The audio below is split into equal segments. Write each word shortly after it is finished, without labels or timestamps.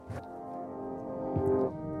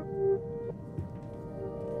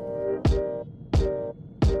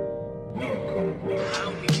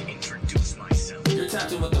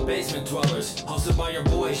basement dwellers. Hosted by your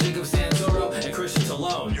boys, Jacob Santoro and Christian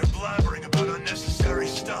Talone. You're blabbering about unnecessary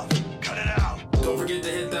stuff. Cut it out. Don't forget to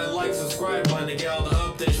hit that like, subscribe button to get all the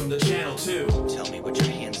updates from the channel too. Tell me what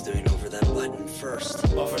your hand's doing over that button first.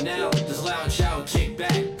 But for now, just loud shout and kick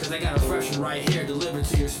back, cause I got a fresh one right here delivered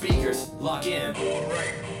to your speakers. Lock in.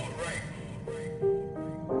 Alright.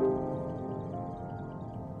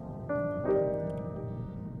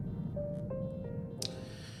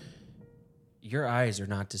 Your eyes are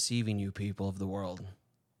not deceiving you, people of the world.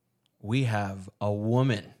 We have a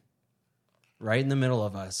woman right in the middle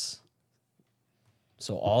of us.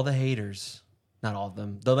 So all the haters, not all of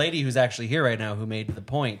them, the lady who's actually here right now who made the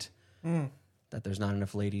point that there's not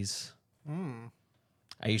enough ladies.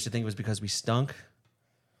 I used to think it was because we stunk.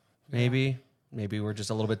 Maybe we're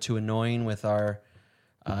just a little bit too annoying with our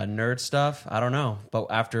nerd stuff. I don't know. But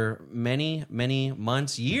after many, many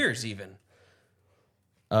months, years even,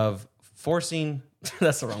 of forcing,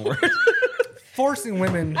 that's the wrong word. Forcing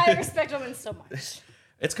women. I respect women so much.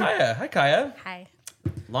 It's Kaya. Hi, Kaya. Hi.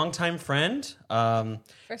 Longtime friend.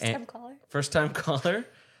 First time caller. First time caller. Did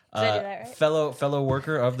I do that right? Fellow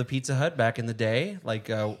worker of the Pizza Hut back in the day,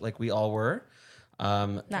 like we all were.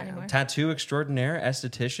 Not anymore. Tattoo extraordinaire,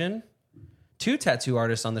 esthetician. 2 tattoo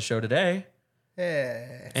artists on the show today.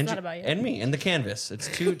 Yeah. And not about you. And me, and the Canvas. It's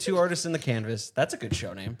two artists in the Canvas. That's a good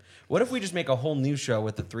show name. What if we just make a whole new show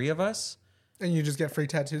with the 3 of us? And you just get free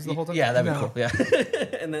tattoos the whole time? Yeah, that'd be cool. Yeah.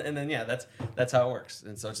 and then yeah, that's how it works.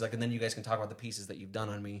 And so it's like, and then you guys can talk about the pieces that you've done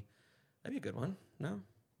on me. That'd be a good one. No?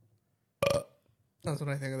 That's what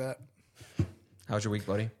I think of that. How's your week,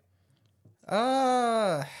 buddy?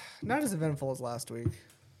 Not as eventful as last week.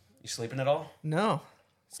 You sleeping at all? No.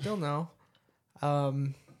 Still no. I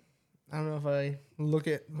don't know if I look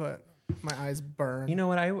it, but my eyes burn. You know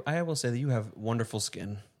what? I will say that you have wonderful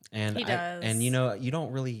skin. And He does. And you know, you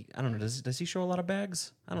don't really, I don't know, does he show a lot of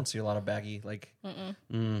bags? I don't see a lot of baggy, like,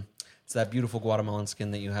 it's that beautiful Guatemalan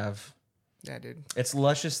skin that you have. Yeah, dude. It's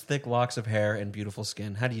luscious, thick locks of hair and beautiful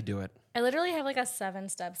skin. How do you do it? I literally have like a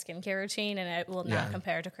 7-step skincare routine, and it will not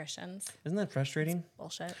compare to Christian's. Isn't that frustrating?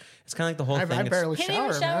 Bullshit. It's kind of like the whole thing. I barely He shower, didn't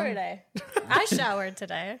even shower man. today. I showered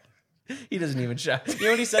today. He doesn't even shower. You know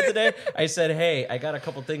what he said today? I said, hey, I got a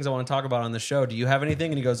couple things I want to talk about on the show. Do you have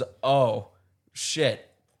anything? And he goes, oh, shit.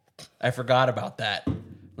 I forgot about that.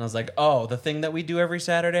 And I was like, oh, the thing that we do every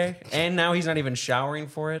Saturday? And now he's not even showering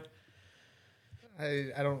for it.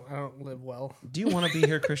 I don't live well. Do you want to be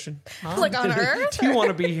here, Christian? Like on Earth? Do you want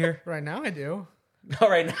to be here? Right now I do. All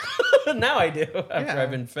right, now I do, after Yeah.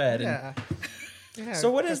 I've been fed. Yeah. Yeah,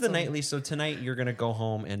 So what is the some- nightly? So tonight you're going to go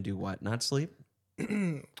home and do what? Not sleep?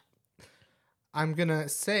 I'm going to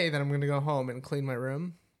say that I'm going to go home and clean my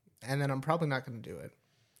room, and then I'm probably not going to do it.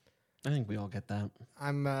 I think we all get that.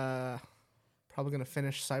 I'm probably going to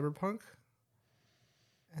finish Cyberpunk,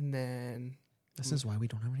 and then... This is why we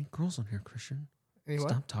don't have any girls on here, Christian. Any what?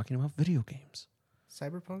 Stop talking about video games.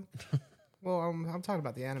 Cyberpunk? Well, I'm talking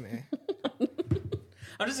about the anime.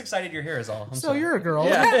 I'm just excited you're here is all. So you're a girl.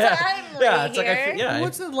 Yeah, I'm yeah, right it's like I here. feel, yeah.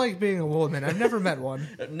 What's it like being a woman? I've never met one.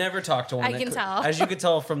 Never talked to one. I can tell. As you could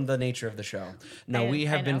tell from the nature of the show. No, we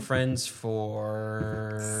have I been know. friends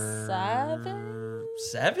for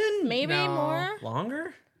 7? Maybe No. more.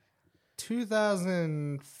 Longer?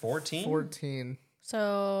 2014. 14?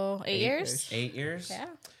 So 8 years? 8 years? Yeah.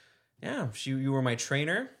 Yeah. You were my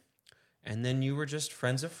trainer. And then you were just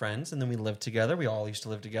friends of friends, and then we lived together. We all used to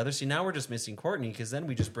live together. See, now we're just missing Courtney, because then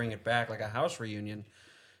we just bring it back like a house reunion.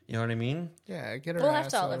 You know what I mean? Yeah, get her. We'll have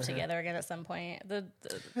ass to all over live here. together again at some point. We're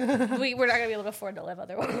not going to be able to afford to live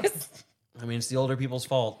otherwise. I mean, it's the older people's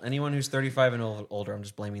fault. Anyone who's 35 and older, I'm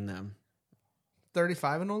just blaming them.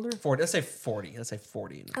 35 and older? 40. Let's say 40. Let's say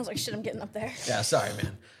 40. I was like, shit, I'm getting up there. Yeah, sorry,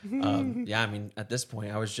 man. Yeah, I mean, at this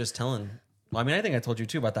point, I was just telling. Well, I mean, I think I told you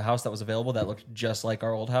too about the house that was available that looked just like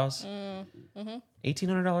our old house.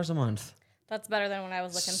 $1,800 a month. That's better than what I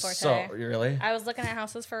was looking for So, today. really? I was looking at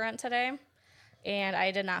houses for rent today, and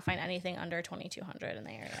I did not find anything under $2,200 in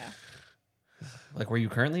the area. Like where you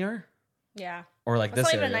currently are? Yeah. Or like That's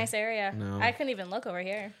this not even area? a nice area. No. I couldn't even look over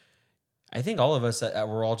here. I think all of us,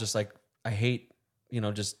 we're all just like, I hate,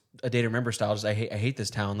 just a day to remember style. Just I hate this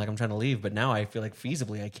town. Like I'm trying to leave, but now I feel like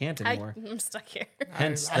feasibly I can't anymore. I'm stuck here.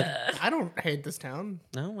 Hence, I don't hate this town.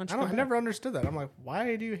 no, why don't you I go back? never understood that. I'm like,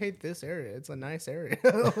 why do you hate this area? It's a nice area.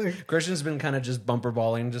 Like, Christian's been kind of just bumper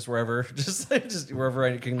balling, just wherever, just wherever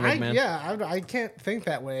I can live, man. I can't think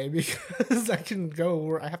that way because I can go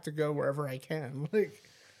where I have to go wherever I can. Like,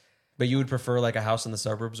 But you would prefer like a house in the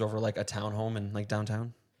suburbs over like a townhome in like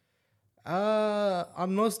downtown?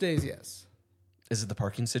 on most days, yes. Is it the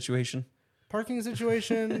parking situation? Parking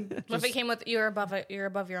situation. What if it came with you're above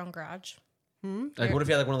your own garage? Like, what if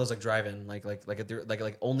you had like one of those like drive-in,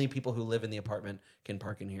 like only people who live in the apartment can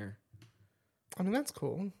park in here I mean, that's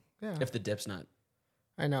cool. Yeah. if the dip's not.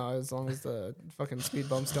 I know, as long as the fucking speed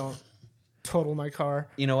bumps don't total my car.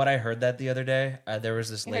 You know what? I heard that the other day. There was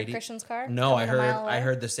this You heard lady. Christian's car? No, I Coming a mile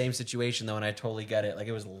heard away? the same situation though, and I totally get it. Like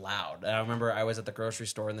it was loud. And I remember I was at the grocery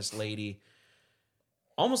store and this lady,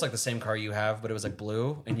 almost like the same car you have, but it was like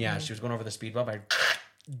blue. And yeah, she was going over the speed bump.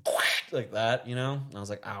 Like that, you know. And I was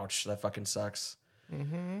like, ouch, that fucking sucks.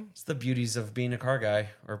 It's the beauties of being a car guy,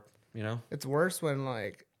 or you know. It's worse when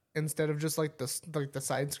like instead of just like the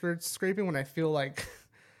side skirts scraping, when I feel like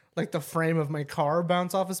like the frame of my car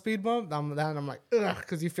bounce off a speed bump, I'm like, ugh,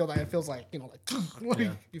 because you feel that it feels like, you know,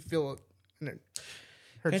 like you feel it and it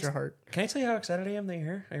hurts your heart. Can I tell you how excited I am that you're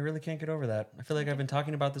here? I really can't get over that. I feel like I've been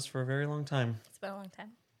talking about this for a very long time. It's been a long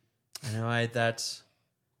time. I know.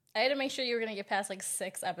 I had to make sure you were going to get past like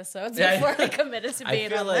 6 episodes Yeah, before I committed to I being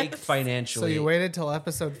feel on like this. So financially. you waited till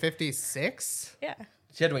episode 56? Yeah.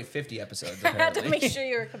 She had to wait 50 episodes. I had to Apparently. make sure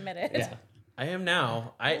you were committed. Yeah, I am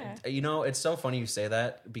now. You know, it's so funny you say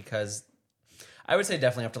that because I would say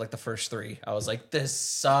definitely after like the first 3, I was like, this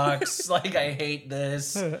sucks. Like, I hate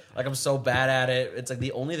this. Like, I'm so bad at it. It's like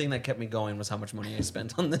the only thing that kept me going was how much money I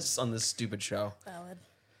spent on this stupid show. Valid.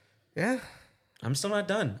 Yeah. I'm still not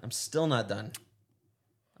done.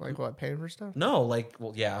 Like what, paying for stuff? No, like,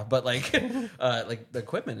 well, yeah, but like, like the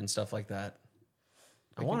equipment and stuff like that.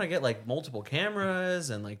 I want to get like multiple cameras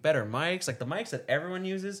and like better mics, like the mics that everyone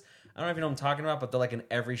uses. I don't know if you know what I'm talking about, but they're like in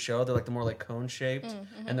every show. They're like the more like cone shaped,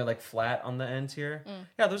 and they're like flat on the ends here.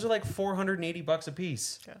 Yeah, those are like $480 a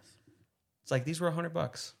piece. Yes. It's like these were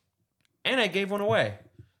 $100, and I gave one away.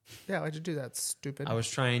 Yeah, why'd you do that, stupid? I was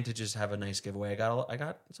trying to just have a nice giveaway. I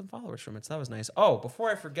got some followers from it, so that was nice. Oh, before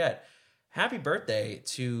I forget, happy birthday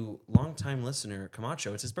to longtime listener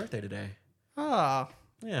Camacho. It's his birthday today. Ah,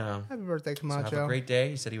 Yeah. happy birthday, So Camacho. have a great day.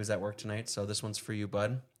 He said he was at work tonight, so this one's for you,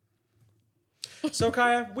 bud. So,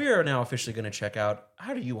 Kaya, we are now officially going to check out.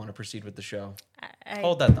 How do you want to proceed with the show?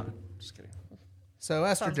 Hold that thought. Just kidding. So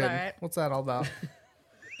estrogen, about right. what's that all about?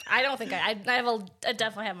 I don't think I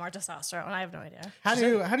definitely have more testosterone. I have no idea. How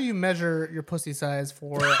do you measure your pussy size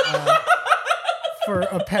for for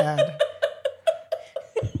a pad?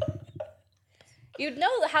 You'd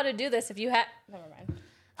know how to do this if you had. Never mind.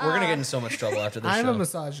 We're going to get in so much trouble after this I'm show. a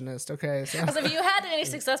misogynist, okay? So, Because if you had any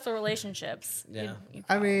successful relationships, Yeah. you'd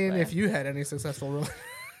I mean, probably- if you had any successful relationship.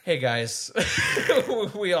 Hey, guys.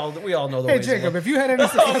 we all know the Hey, ways. Jacob, if you had any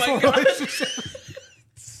successful relationship.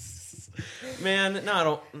 Man, no, I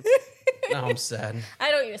don't. Now I'm sad. I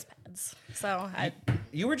don't use pads, so I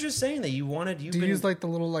You were just saying that you wanted. Do you use like the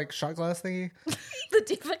little like shot glass thingy? the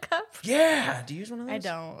Diva cup. Yeah. Do you use one of those? I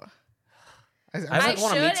don't. I I like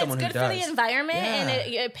want to should. meet someone It's who good for does. the environment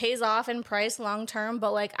and Yeah. it pays off in price long term.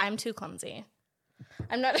 But like, I'm too clumsy.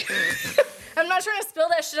 I'm not. I'm not trying to spill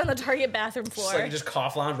that shit on the Target bathroom floor. It's like you just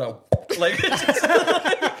cough lounge about like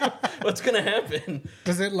what's gonna happen?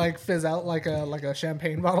 Does it like fizz out like a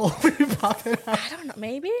champagne bottle when you pop it out? I don't know.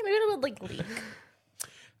 Maybe it would like leak.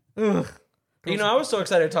 Ugh. You know, I was so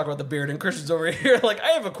excited to talk about the beard, and Christian's over here. Like, I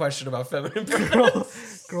have a question about feminine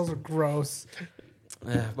products. Girls are gross.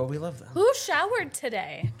 Yeah, but we love them. Who showered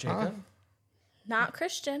today? Jacob. Not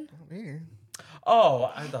Christian. Me.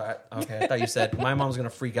 Oh, I thought you said my mom's gonna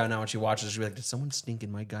freak out now when she watches. She'll be like, "Did someone stink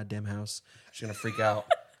in my goddamn house?" She's gonna freak out.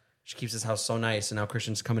 She keeps this house so nice, and now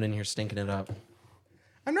Christian's coming in here stinking it up.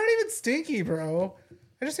 I'm not even stinky, bro.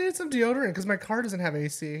 I just needed some deodorant because my car doesn't have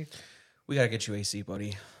AC. We gotta get you AC,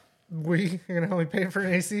 buddy. You're gonna help me pay for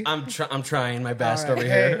an AC? I'm trying my best All right. over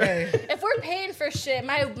here. Hey. If we're paying for shit,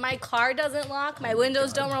 my car doesn't lock, my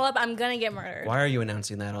windows don't roll up, I'm gonna get murdered. Why are you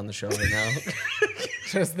announcing that on the show right now?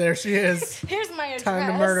 Just there she is. Here's my address.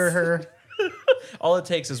 Time to murder her. All it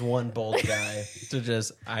takes is one bold guy to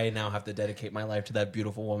just. I now have to dedicate my life to that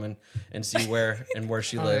beautiful woman and see where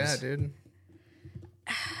she Oh lives. yeah, dude.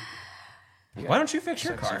 Why don't you fix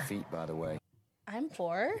your car? feet, by the way. I'm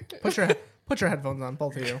poor. Put your headphones on,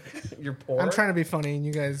 both of you. You're poor. I'm trying to be funny, and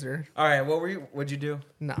you guys are All right, what'd you do?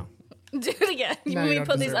 no. Do it again. No, Let you me don't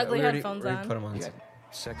put these deserve it. ugly We already headphones put on. them on.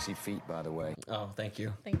 Sexy feet, by the way. Oh, thank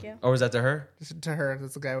you. Thank you. Or was that to her? Just to her,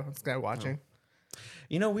 that's the guy watching.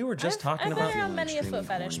 You know, we were just talking I've about. been around many a foot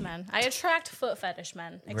fetish men. I attract foot fetish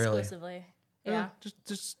men exclusively. Yeah.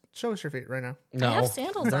 Just show us your feet right now. No, I have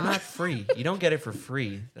sandals they're on. not free. You don't get it for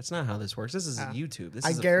free. That's not how this works. This is YouTube. This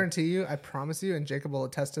I is guarantee you, I promise you, and Jacob will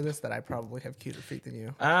attest to this, that I probably have cuter feet than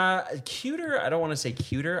you. Cuter. I don't want to say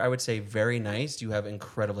cuter. I would say very nice. You have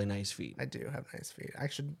incredibly nice feet. I do have nice feet. I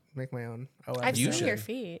should make my own. Oh, I've You seen your should.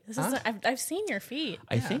 feet. I've seen your feet.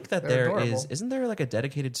 I think that they're there is. adorable. Isn't there like a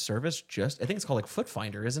dedicated service? I think it's called like Foot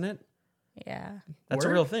Finder, isn't it? Yeah. That's a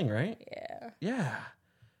Word? real thing, right? Yeah. Yeah.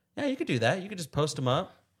 Yeah, you could do that. You could just post them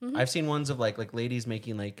up. I've seen ones of like ladies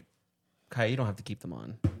making like, Kai, you don't have to keep them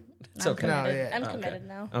on. It's I'm okay. committed. No, yeah. I'm Okay. committed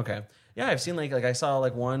now. Okay. Yeah, I've seen like I saw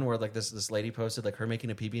like one where like this lady posted like her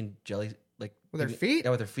making a PB and jelly like With her PB feet?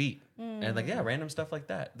 Yeah, with her feet. And like random stuff like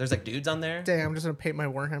that. There's like dudes on there. Dang, I'm just gonna paint my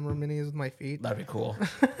Warhammer minis with my feet. That'd be cool.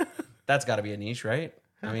 That's got to be a niche, right?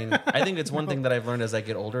 I mean, I think it's one thing that I've learned as I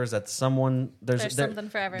get older is that there's something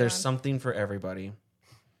for everyone. There's something for everybody.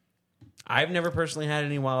 I've never personally had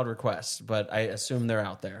any wild requests, but I assume they're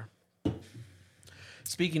out there.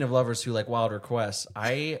 Speaking of lovers who like wild requests,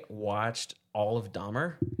 I watched all of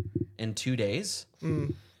Dahmer in 2 days.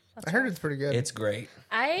 I heard it's pretty good. It's great.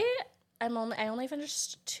 I only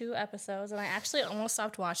finished 2 episodes, and I actually almost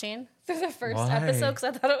stopped watching through the first Why? episode because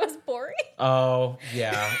I thought it was boring. Oh,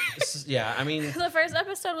 yeah. Yeah, I mean... The first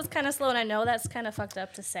episode was kind of slow, and I know that's kind of fucked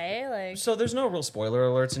up to say. Like, So there's no real spoiler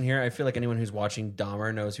alerts in here. I feel like anyone who's watching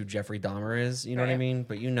Dahmer knows who Jeffrey Dahmer is. You know what I Right. mean?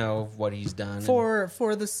 But you know what he's done.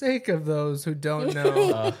 for the sake of those who don't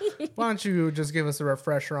know, why don't you just give us a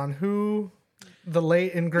refresher on who the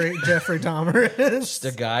late and great Jeffrey Dahmer is?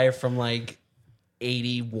 The guy from like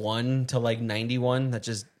 81 to like 91 that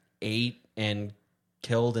just ate and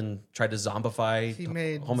killed and tried to zombify He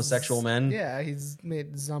made homosexual men. Yeah, he's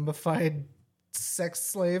made zombified sex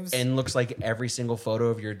slaves. And looks like every single photo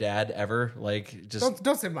of your dad ever. Like just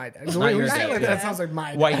don't say my dad. The Not way your you say dad, it like yeah. that sounds like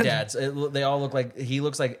my white dad. dads. They all look like he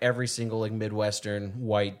looks like every single like Midwestern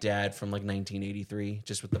white dad from like 1983,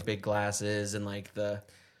 just with the big glasses and like the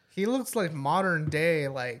He looks like modern day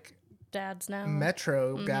like dads now.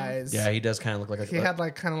 Metro guys. yeah. He does kind of look like He had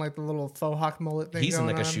like kind of like the little faux hawk mullet thing. he's in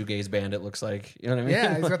going like a on. shoegaze band. It looks like, you know what I mean?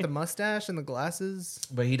 Yeah, he's Like- got the mustache and the glasses.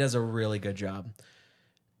 but he does a really good job.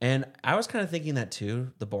 And I was kind of thinking that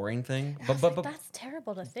too, the boring thing. But That's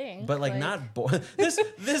terrible to think. like not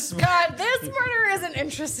this God, this murder isn't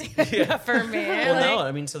interesting enough for me. Well, Like, no,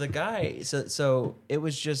 I mean, so the guy, so it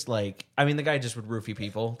was just like, I mean, the guy just would roofie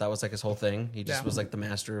people. That was like his whole thing. He just Yeah. was like the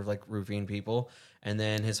master of like roofing people. And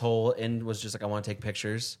then his whole end was just like, I want to take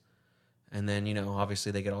pictures. And then, you know,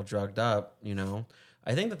 obviously they get all drugged up, you know.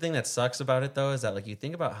 I think the thing that sucks about it though is that like you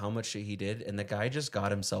think about how much shit he did and the guy just got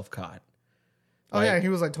himself caught. Oh Like, yeah, he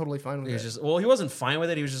was like totally fine with He it. was just, well, he wasn't fine with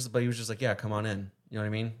it. He was just like, yeah, come on in. You know what I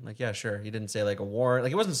mean? Like, yeah, sure. He didn't say like a warrant.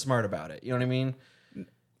 Like he wasn't smart about it. You know what I mean?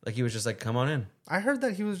 Like he was just like, come on in. I heard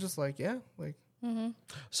that he was just like, yeah, like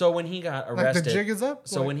So when he got the arrested, jig is up?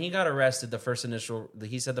 So Like- when he got arrested, the first initial thing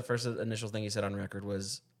he said on record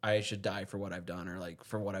was, "I should die for what I've done," or like,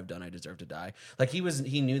 "For what I've done, I deserve to die." Like he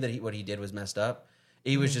knew that what he did was messed up.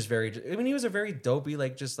 He was just he was a very dopey,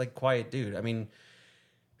 like just like quiet dude. I mean,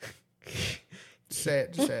 just say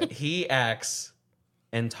it. he acts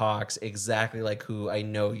and talks exactly like who I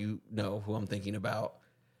know you know who I'm thinking about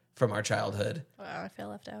from our childhood. wow, I feel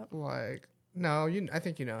left out. Like no, I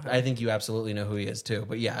think you know him. I think you absolutely know who he is too.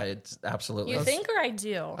 But yeah, it's absolutely You think or I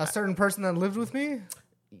do? A certain person that lived with me.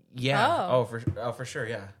 Yeah. Oh. For sure.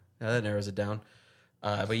 Yeah. That narrows it down.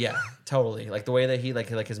 But yeah, totally. Like the way that he like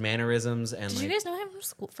his mannerisms and Did like you guys know him from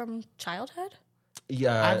school, from childhood?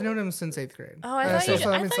 yeah. I've known him since 8th grade. Oh, I thought you,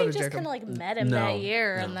 so I did thought you just Jacob. kind of like met him No, that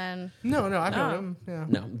year, no. and then No, I've known Oh. him. Yeah.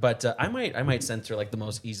 no, but I might censor like the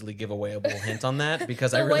most easily giveawayable hint on that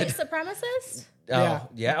because I the really white supremacist oh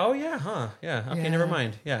yeah huh yeah okay Yeah. never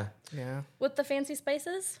mind yeah Yeah. with the fancy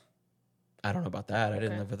spices. I don't know about that I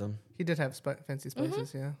didn't Okay. live with him. He did have fancy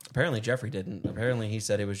spices, yeah. Apparently Jeffrey didn't. Apparently he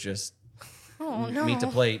said it was just Oh no! meat to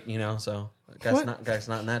plate, you know. So What? guy's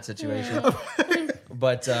not in that situation.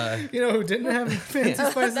 But You know who didn't have fancy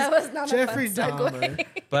spices? That was not a Jeffrey fun segue. Dahmer.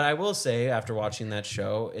 But I will say, after watching that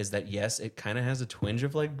show, is that yes, it kind of has a twinge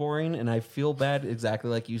of like boring, and I feel bad, exactly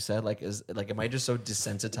like you said. Like, am I just so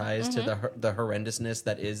desensitized to the horrendousness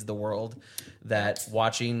that is the world that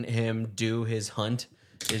watching him do his hunt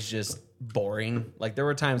is just boring? Like, there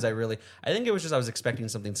were times I think it was just I was expecting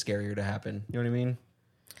something scarier to happen. You know what I mean?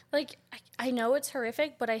 Like I know it's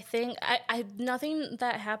horrific, but I think I nothing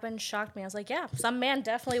that happened shocked me. I was like, yeah, some man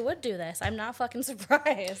definitely would do this. I'm not fucking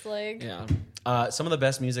surprised. Like, Yeah. Some of the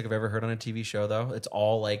best music I've ever heard on a TV show, though, it's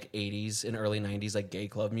all like 80s and early 90s, like gay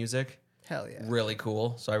club music. Hell yeah. Really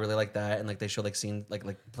cool. So I really like that. And like they show like scene like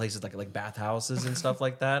places like bathhouses and stuff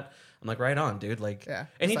like that. I'm like, right on, dude. Like, Yeah.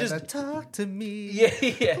 And he It's just like that, talk to me.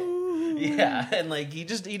 yeah. And like he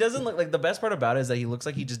doesn't look like, the best part about it is that he looks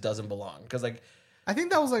like he just doesn't belong. Because like I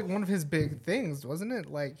think that was like one of his big things, wasn't it?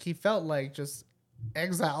 Like he felt like just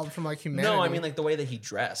exiled from like humanity. no, I mean like the way that he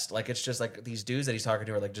dressed. Like it's just like these dudes that he's talking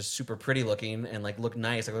to are like just super pretty looking and like look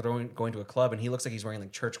nice. Like they're going to a club and he looks like he's wearing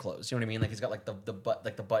like church clothes. You know what I mean? Like he's got like the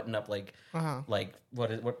button up like like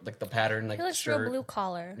what like the pattern like he looks shirt. real blue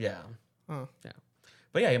collar. Yeah. Oh. Yeah.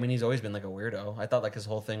 But yeah, I mean, he's always been like a weirdo. I thought like his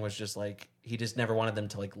whole thing was just like he just never wanted them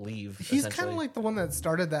to like leave. He's kind of like the one that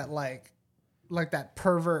started that like that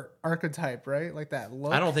pervert archetype, right? Like that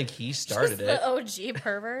look. I don't think he started The it. OG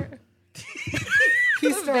pervert.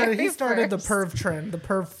 He started the first. perv trend, the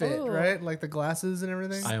perv fit, Ooh. right? Like the glasses and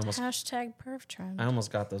everything. Hashtag perv trend. I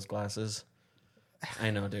almost got those glasses. I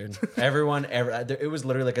know, dude. It was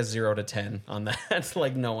literally like a 0 to 10 on that.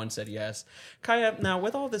 Like no one said yes. Kaya, now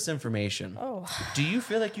with all this information, do you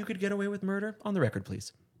feel like you could get away with murder? On the record,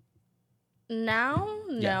 please. Now,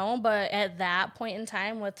 Yeah. no, but at that point in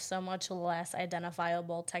time, with so much less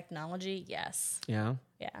identifiable technology, yes. Yeah.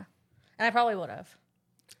 Yeah. And I probably would have.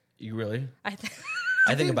 You really? I think.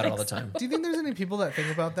 I think about it all the time. Do you think there's any people that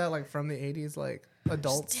think about that, like from the 80s, like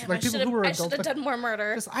adults, Damn, like I people should've- who were I adults? should have done more murder.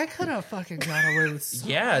 Because I could have fucking got away with. So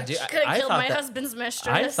Yeah, dude. Could have I killed thought my that- husband's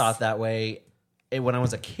mistress. I thought that way when I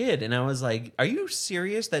was a kid, and I was like, "Are you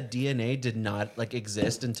serious that DNA did not like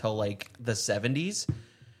exist until like the 70s?"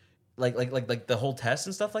 Like the whole test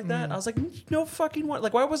and stuff like that. I was like, "No fucking what?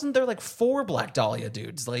 Like, why wasn't there like 4 Black Dahlia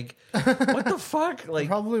dudes? Like, what the fuck? Like,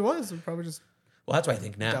 probably was. Probably just. well, that's what I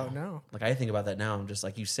think now. Don't know. Like, I think about that now. I'm just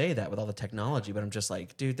like, you say that with all the technology, but I'm just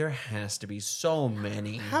like, dude, there has to be so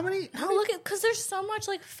many. How many? Oh, look at, because there's so much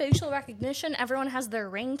like facial recognition. Everyone has their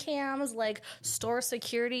ring cams, like store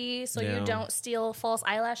security, so Yeah. you don't steal false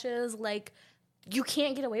eyelashes. Like, you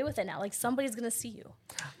can't get away with it now. Like, somebody's gonna see you.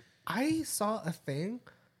 I saw a thing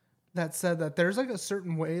that said that there's like a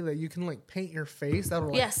certain way that you can like paint your face that will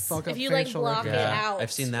like Yes, fuck up if you like facial block it recognition. Yeah, out,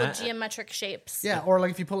 I've seen with that. geometric shapes. Yeah, or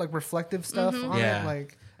like if you put like reflective stuff on Yeah. it,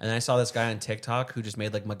 like And then I saw this guy on TikTok who just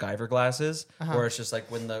made like MacGyver glasses, where it's just like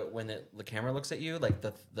when the camera looks at you, like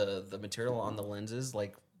the material on the lenses,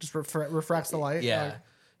 like just refracts the light. yeah, like,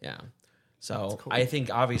 yeah. So I think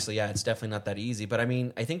obviously, yeah, it's definitely not that easy. But I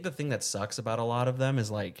mean, I think the thing that sucks about a lot of them is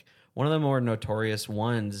like one of the more notorious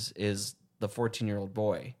ones is the 14-year-old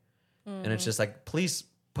boy, and it's just like, please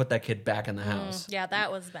put that kid back in the house. Yeah,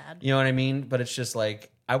 that was bad. You know what I mean? But it's just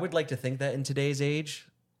like, I would like to think that in today's age,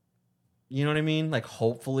 you know what I mean? Like,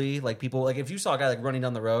 hopefully, like people, like if you saw a guy like running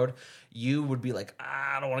down the road, you would be like,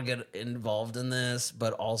 I don't want to get involved in this,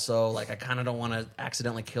 but also like, I kind of don't want to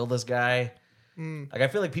accidentally kill this guy. Like, I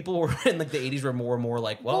feel like people were in like the 80s were more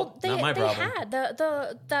like, well, not my problem. Had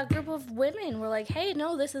that group of women were like, hey,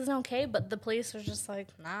 no, this isn't okay, but the police are just like,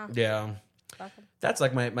 nah. Yeah. Fuck 'em. That's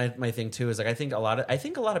like my thing too, is like, I think a lot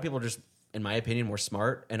of people are just, in my opinion, more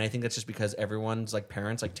smart, and I think that's just because everyone's like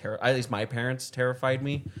parents, like at least my parents terrified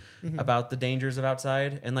me about the dangers of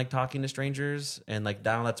outside and like talking to strangers, and like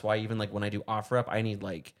now that's why even like when I do OfferUp, I need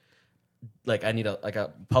like I need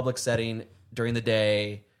a public setting during the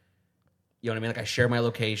day. You know what I mean? Like I share my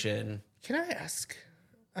location. can I ask?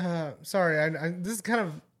 Sorry, I this is kind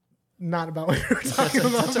of not about what you were talking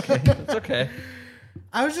about. It's okay.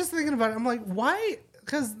 I was just thinking about it. I'm like, why?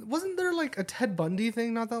 Because wasn't there like a Ted Bundy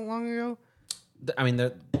thing not that long ago? I mean,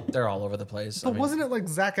 they're all over the place. But I mean, wasn't it like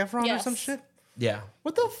Zac Efron or Yes. some shit? Yeah.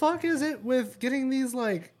 What the fuck is it with getting these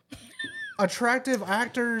like attractive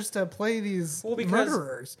actors to play these Well, because-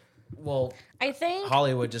 murderers? Well, I think.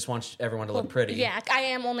 Hollywood just wants everyone to look pretty. Yeah, I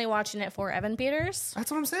am only watching it for Evan Peters. That's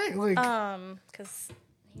what I'm saying. Like, Because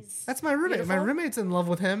he's. that's my roommate. My beautiful. roommate's in love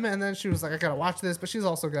with him, and then she was like, "I gotta watch this," but she's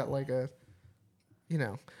also got like a, you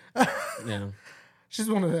know, Yeah. she's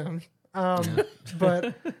one of them.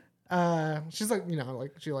 But she's like, you know,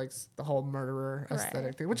 like she likes the whole murderer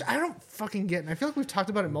aesthetic thing, which I don't fucking get. And I feel like we've talked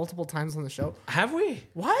about it multiple times on the show. Have we?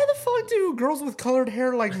 Why the fuck do girls with colored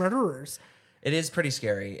hair like murderers? It is pretty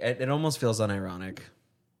scary. It almost feels unironic.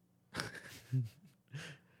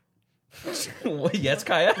 Yes,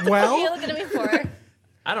 Kaya. What are you Well, looking at me for?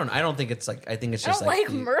 I don't think it's like. I think it's I just don't like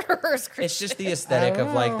like murderers, Christian. it's just the aesthetic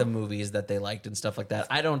of like the movies that they liked and stuff like that.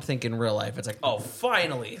 I don't think in real life it's like, oh,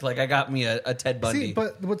 finally, like I got me a Ted Bundy. see,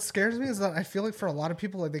 but what scares me is that I feel like for a lot of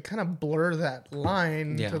people, like they kind of blur that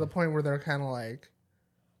line Yeah. to the point where they're kind of like,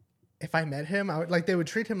 if I met him, I would like they would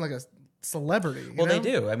treat him like a celebrity. You Well, know?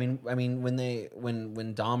 they do. I mean, when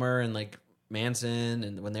Dahmer and like Manson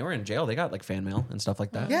and when they were in jail, they got like fan mail and stuff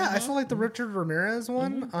like that. Yeah, I saw like the Richard Ramirez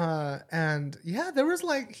one, and yeah, there was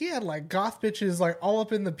like he had like goth bitches like all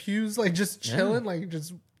up in the pews, like just chilling, like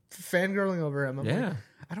just fangirling over him. I'm Yeah. like,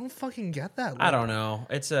 I don't fucking get that. I don't know.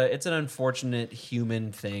 It's an unfortunate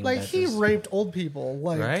human thing. like that he just- raped old people,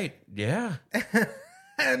 like right? Yeah.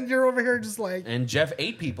 and you're over here just like, And Jeff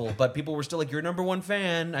ate people, but people were still like, "You're number one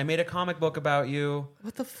fan. I made a comic book about you."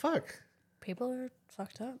 what the fuck? People are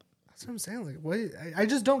fucked up. That's what I'm saying. Like, what? I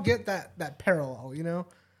just don't get that parallel. You know,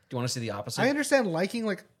 Do you want to see the opposite? I understand liking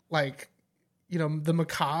like you know the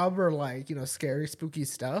macabre or like you know scary spooky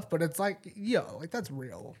stuff, but it's like yo, like that's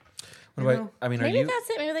real. What about, I mean, are Maybe you? that's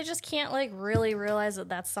it. Maybe they just can't like really realize that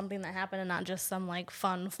that's something that happened and not just some like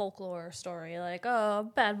fun folklore story. Like,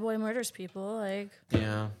 oh, bad boy murders people. Like,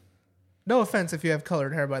 Yeah. No offense if you have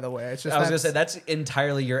colored hair, by the way. It's just I was gonna say that's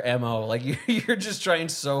entirely your MO. Like you're just trying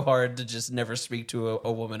so hard to just never speak to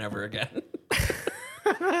a woman ever again.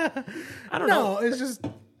 I don't know. No, it's just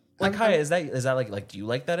Like, Kaya, is that like do you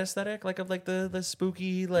like that aesthetic? Like of like the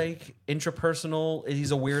spooky, like intrapersonal,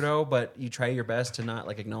 he's a weirdo, but you try your best to not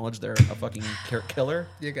like acknowledge they're a fucking killer?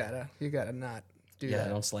 you gotta not do Yeah, that.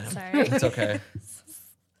 don't slam. Sorry. It's okay.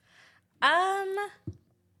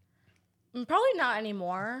 Probably not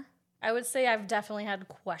anymore. I would say I've definitely had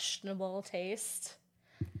questionable taste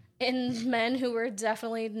in men who were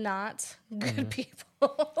definitely not good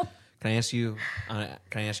people. Can I ask you?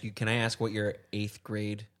 Can I ask what your 8th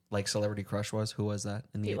grade like celebrity crush was? Who was that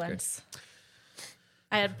in the Pete 8th grade? Wentz.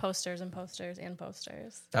 I had posters and posters and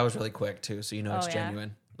posters. That was really quick too, so you know it's Oh, yeah.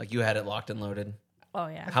 genuine. Like you had it locked and loaded. Oh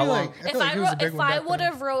yeah. How long? I feel like he was a big If one I back would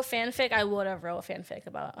then. have wrote fanfic, I would have wrote fanfic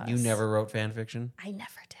about us. You never wrote fan fiction? I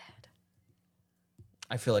never did.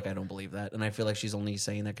 I feel like I don't believe that, and I feel like she's only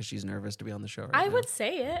saying that because she's nervous to be on the show. Right I now. would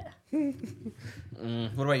say it.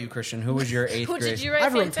 What about you, Christian? Who was your 8th Who grade? did you write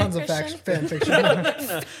I've wrote fanfic, tons of Christian? fan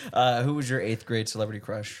fiction. Who was your 8th grade celebrity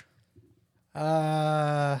crush?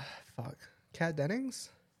 Fuck. Kat Dennings?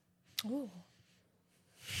 Ooh.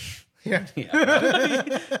 Yeah.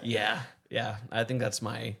 Yeah. I think that's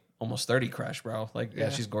my almost 30 crush, bro. Like, yeah, Yeah.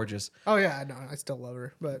 she's gorgeous. Oh yeah, no, I still love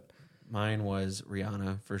her, but Mine was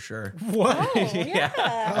Rihanna for sure. what? Yeah.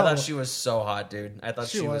 I thought she was so hot, dude. I thought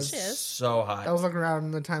She she was She is. so hot. I was looking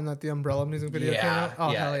around the time that the Umbrella music video came out. Oh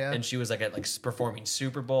hell yeah! And she was like at like performing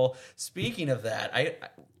Super Bowl. Speaking of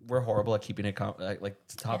that, we're horrible at keeping it like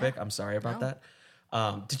topic. I'm sorry about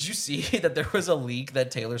that. Did you see that there was a leak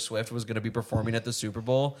that Taylor Swift was going to be performing at the Super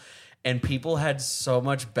Bowl? And people had so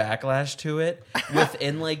much backlash to it.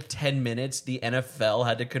 Within like 10 minutes, the NFL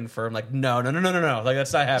had to confirm, like, no. Like,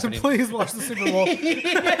 that's not So happening. please watch the Super Bowl.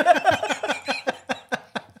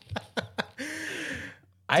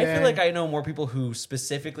 I feel Dang. like I know more people who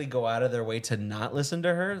specifically go out of their way to not listen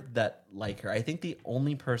to her that like her. I think the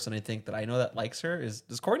only person I think that I know that likes her is,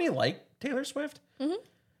 does Courtney like Taylor Swift? Mm-hmm.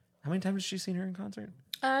 How many times has she seen her in concert?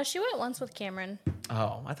 She went once with Cameron.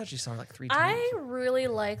 Oh, I thought she saw her like 3 times. I really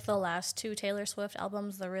like the last 2 Taylor Swift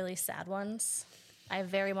albums, the really sad ones. I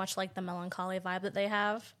very much like the melancholy vibe that they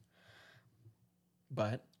have.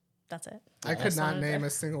 But That's it. I could not wanted name to- a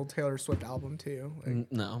single Taylor Swift album to you.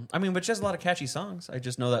 Like, no, I mean, but she has a lot of catchy songs. I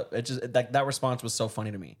just know that it just that response was so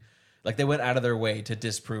funny to me. Like they went out of their way to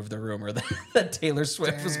disprove the rumor that Taylor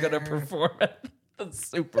Swift was going to perform at the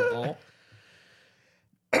Super Bowl.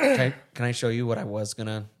 Can I show you what I was going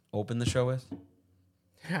to open the show with?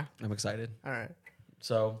 yeah. I'm excited. All right.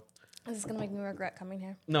 So, This is going to make me regret coming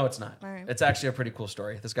here. no, it's not. All right. It's actually a pretty cool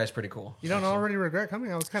story. This guy's pretty cool. You don't already regret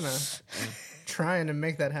coming? I was kind of trying to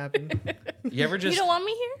make that happen. You ever just... You don't want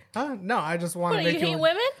me here? Huh? No, I just want What, to you make hate you.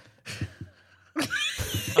 women?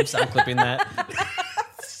 I'm sound clipping that.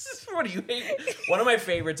 What do you hate? One of my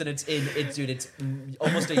favorites, and it's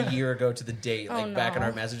almost a year ago to the date, like back in no.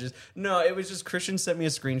 our messages. No, it was just Christian sent me a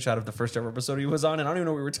screenshot of the first ever episode he was on, and I don't even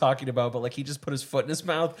know what we were talking about, but like he just put his foot in his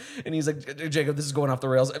mouth, and he's like, Jacob, this is going off the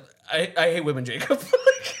rails. I hate women, Jacob.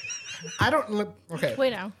 I don't. Okay.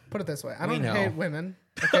 Wait now. Put it this way. I We don't know. hate women.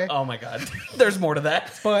 Okay. Oh my God. There's more to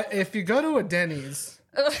that. But if you go to a Denny's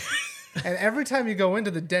and every time you go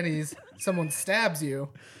into the Denny's, someone stabs you,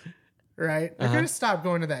 right? You're going to stop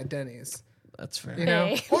going to that Denny's, That's fair. you know?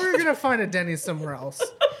 Hey. Or you're going to find a Denny's somewhere else.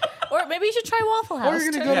 Or maybe you should try Waffle Or House.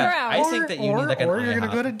 you're going to Turn go it to, around. I think that you need, like, an or you're going to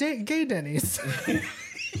IHOP. go to gay Denny's.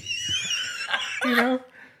 You know?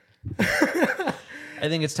 I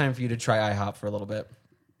think it's time for you to try IHOP for a little bit.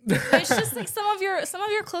 It's just like some of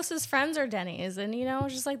your closest friends are Denny's, and you know,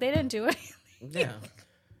 just like they didn't do anything. Yeah.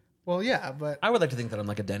 Well, yeah, but I would like to think that I'm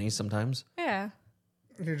like a Denny's sometimes. Yeah.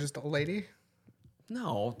 you're just a lady.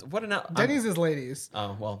 No, what an Denny's is ladies.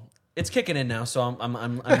 Oh well, it's kicking in now, so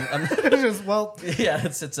I'm It's just, well, yeah,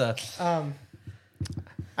 it's a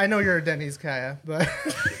I know you're a Denny's, Kaya, but.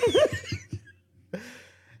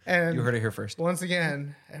 And you heard it here first. once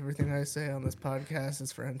again, everything I say on this podcast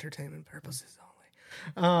is for entertainment purposes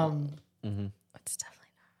only. It's definitely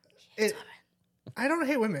It, I don't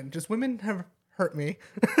hate women. Just women have hurt me.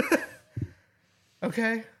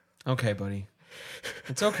 Okay? Okay, buddy.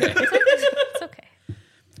 It's okay. not. It's okay.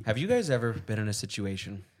 Have you guys ever been in a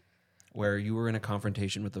situation where you were in a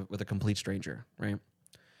confrontation with a complete stranger, right?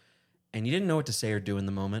 And you didn't know what to say or do in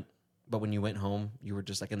the moment, but when you went home, you were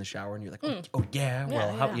just like in the shower and you're like, oh yeah, well,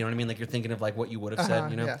 Yeah, how, yeah. you know what I mean? Like you're thinking of like what you would have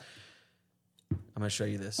said, you know? Yeah. I'm going to show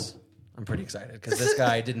you this. I'm I'm pretty excited because this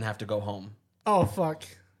guy didn't have to go home. Oh, fuck.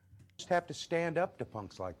 Just have to stand up to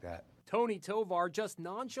punks like that. Tony Tovar just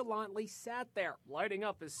nonchalantly sat there, lighting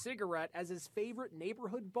up his cigarette as his favorite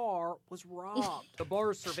neighborhood bar was robbed. The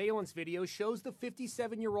bar's surveillance video shows the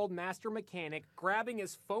 57-year-old master mechanic grabbing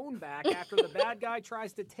his phone back after the bad guy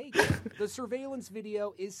tries to take it. The surveillance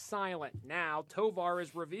video is silent. Now, Tovar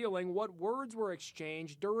is revealing what words were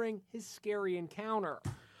exchanged during his scary encounter.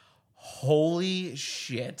 Holy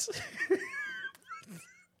shit.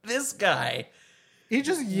 This guy... He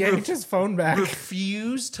just yanked his phone back.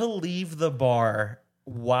 Refused to leave the bar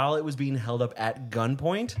while it was being held up at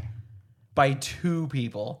gunpoint by 2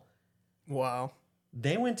 people. Wow.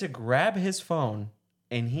 They went to grab his phone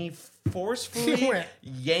and he forcefully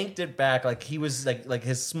yanked it back like he was like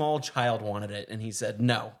his small child wanted it, and he said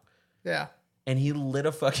no. Yeah. And he lit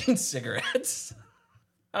a fucking cigarette.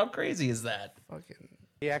 How crazy is that? Fucking.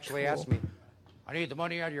 He actually asked me, I need the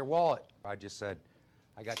money out of your wallet. I just said,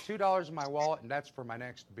 I got $2 in my wallet, and that's for my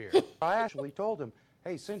next beer. I actually told him,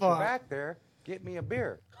 hey, since you're back there, get me a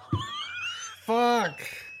beer. Fuck.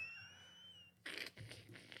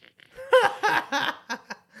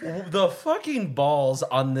 The fucking balls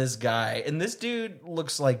on this guy. And this dude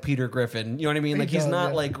looks like Peter Griffin. You know what I mean? Like, he's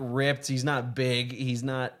not like ripped. He's not big. He's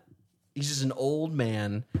just an old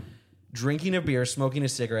man drinking a beer, smoking a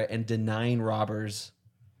cigarette, and denying robbers.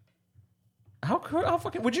 How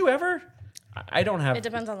fucking... Would you ever... I don't have... It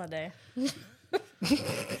depends on the day.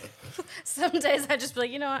 Some days I just be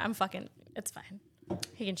like, you know what? I'm fucking... It's fine.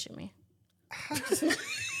 He can shoot me.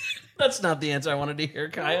 That's not the answer I wanted to hear,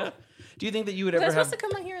 Kaya. Do you think that you would ever Was I have... supposed to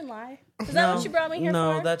come out here and lie? Is that what you brought me here for?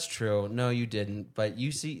 No, that's true. No, you didn't. But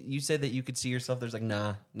you said that you could see yourself. There's like,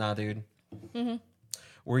 nah, dude. Mm-hmm.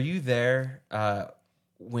 Were you there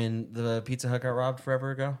when the Pizza Hut got robbed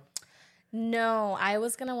forever ago? No, I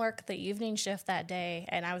was going to work the evening shift that day,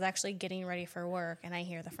 and I was actually getting ready for work, and I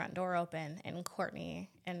hear the front door open, and Courtney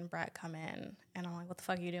and Brett come in, and I'm like, what the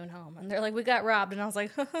fuck are you doing home? And they're like, we got robbed. And I was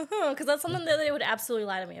like, because that's something that they would absolutely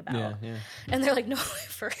lie to me about. Yeah. And they're like, no,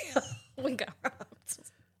 for real, we got robbed.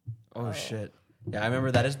 Oh, shit. Yeah, I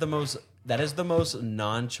remember that is the most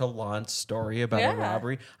nonchalant story about a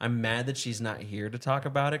robbery. I'm mad that she's not here to talk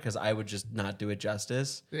about it because I would just not do it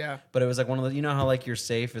justice. Yeah. But it was like one of the, you know how like your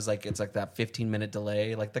safe is like, it's like that 15-minute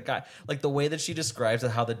delay. Like the guy, like the way that she describes it,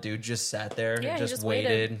 how the dude just sat there and just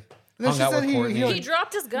waited. Hung out with Courtney. He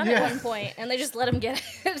dropped his gun at one point and they just let him get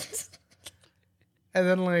it. And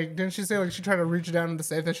then, like, didn't she say, like, she tried to reach down in the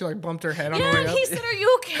safe, then she, like, bumped her head on the way up? Yeah, he said, are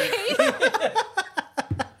you okay?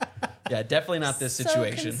 Yeah, definitely not this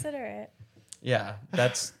situation. So considerate. Yeah,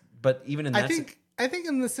 but even in that... I think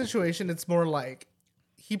in this situation, it's more like,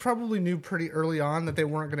 he probably knew pretty early on that they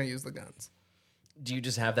weren't going to use the guns. Do you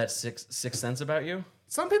just have that sixth sense about you?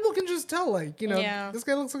 Some people can just tell, like, you know, this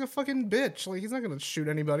guy looks like a fucking bitch. Like, he's not going to shoot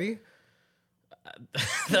anybody.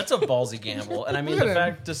 That's a ballsy gamble. And I mean, the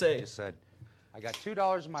fact to say... He said, I got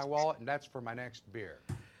 $2 in my wallet, and that's for my next beer.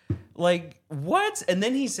 Like, what? And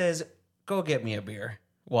then he says, go get me a beer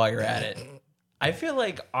while you're at it. I feel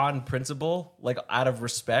like on principle, like out of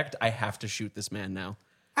respect, I have to shoot this man now.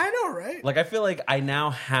 I know, right? Like, I feel like I now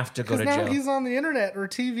have to go to now jail. he's on the internet or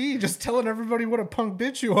TV just telling everybody what a punk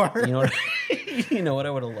bitch you are. You know what, you know what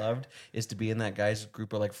I would have loved is to be in that guy's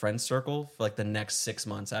group or like friend circle for like the next 6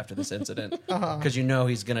 months after this incident. Because you know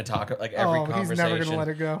he's going to talk like every conversation. He's never going to let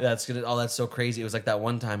it go. That's so crazy. It was like that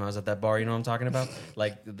one time I was at that bar, you know what I'm talking about?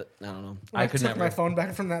 Like, I don't know. I could took my phone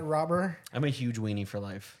back from that robber. I'm a huge weenie for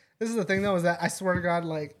life. This is the thing, though, is that I swear to God,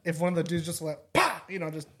 like, if one of the dudes just let, pah, you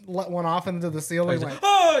know, just let one off into the ceiling, like,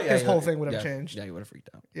 his whole thing would have changed. Yeah, you would have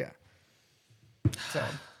freaked out. Yeah. So.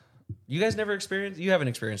 You guys never you haven't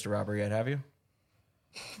experienced a robbery yet, have you?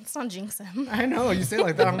 Let's not jinx him. I know, you say it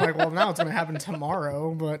like that. I'm like, well, now it's going to happen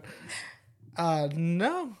tomorrow, but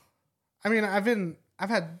no. I mean, I've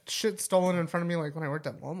had shit stolen in front of me, like, when I worked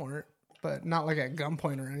at Walmart, but not, like, at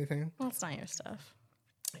gunpoint or anything. Well, it's not your stuff.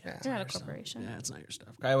 Yeah, you're not a corporation. Yeah, it's not your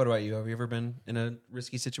stuff. Guy, what about you? Have you ever been in a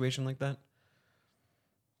risky situation like that?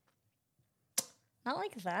 Not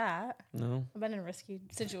like that. No. I've been in risky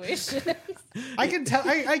situations. I can tell.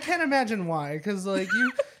 I can't imagine why. Because like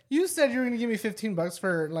you said you were going to give me $15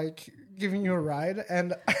 for like giving you a ride,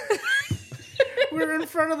 and we were in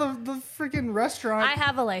front of the freaking restaurant. I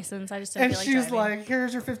have a license. I just didn't and feel like she's driving. like,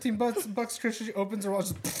 "Here's your $15, Chris." She opens her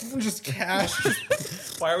wallet, just cash.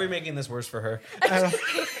 Why are we making this worse for her?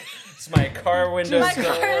 It's my car window. My car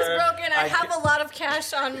is broken. I have a lot of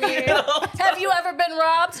cash on me. Have you ever been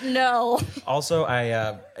robbed? No. Also,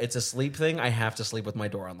 it's a sleep thing. I have to sleep with my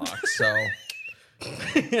door unlocked. So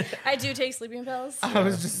I do take sleeping pills. I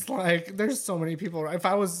was just like, there's so many people. If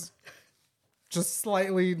I was just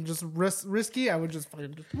slightly just risky, I would just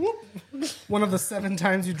fucking just whoop. One of the 7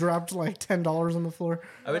 times you dropped like $10 on the floor.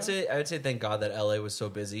 I would say thank God that LA was so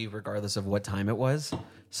busy, regardless of what time it was.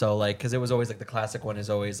 So like, because it was always like the classic one is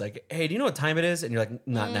always like, hey, do you know what time it is? And you're like,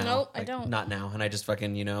 not now. Nope, like, I don't. Not now. And I just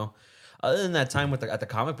fucking, you know, other than that time at the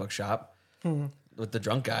comic book shop with the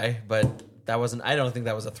drunk guy, but that wasn't. I don't think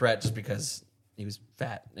that was a threat just because he was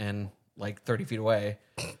fat and like 30 feet away.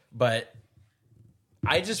 But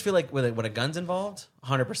I just feel like when a gun's involved,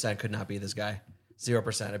 100% could not be this guy.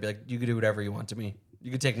 0%. I'd be like, you could do whatever you want to me.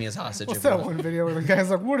 You could take me as hostage. What's that one video where the guy's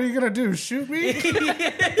like, what are you going to do? Shoot me?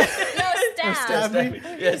 No, Stab me?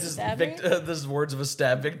 Yeah, it's Stab me? this is words of a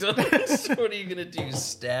stab victim. What are you going to do?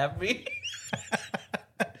 Stab me?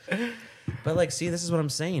 But like, see, this is what I'm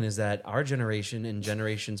saying is that our generation and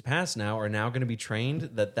generations past now are now going to be trained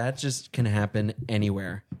that just can happen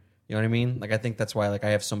anywhere. You know what I mean? Like, I think that's why like I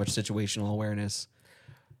have so much situational awareness.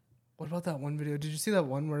 What about that one video? Did you see that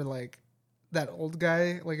one where like that old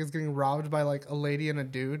guy like is getting robbed by like a lady and a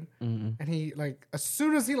dude, and he like as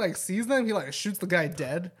soon as he like sees them, he like shoots the guy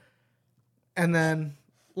dead, and then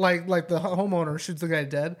like the homeowner shoots the guy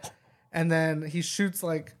dead, and then he shoots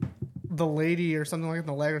like the lady or something like in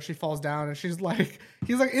the leg, or she falls down, and he's like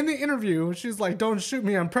in the interview, she's like, "Don't shoot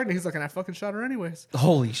me, I'm pregnant." He's like, "And I fucking shot her anyways."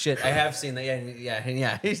 Holy shit! I have seen that.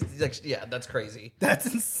 Yeah. He's like, yeah, that's crazy.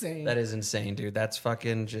 That's insane. That is insane, dude. That's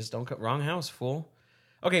fucking just don't wrong house, fool.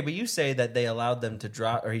 Okay, but you say that they allowed them to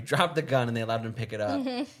drop, or he dropped the gun and they allowed him to pick it up.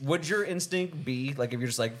 Would your instinct be like if you're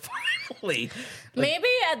just like, finally? Maybe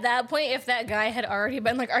at that point, if that guy had already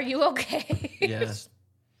been like, "Are you okay?" Yeah.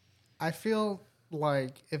 I feel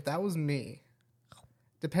like if that was me,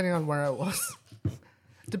 depending on where I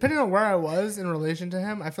was in relation to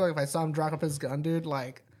him, I feel like if I saw him drop up his gun, dude,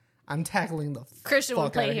 like I'm tackling the Christian fuck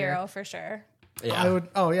would play outta here. hero for sure. Yeah. I would.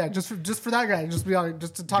 Oh yeah, just for that guy, just be like,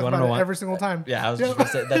 just to talk You wanna about know it why? every single time. Yeah, I was just gonna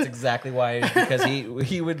say that's exactly why, because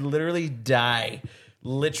he would literally die,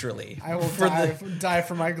 literally. I will die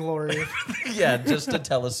for my glory. Yeah, just to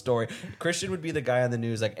tell a story. Christian would be the guy on the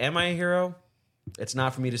news like, am I a hero? It's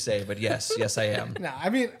not for me to say, but yes, I am. No, I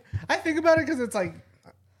mean, I think about it because it's like,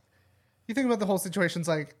 you think about the whole situation. It's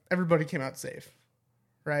like everybody came out safe,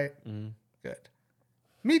 right? Good.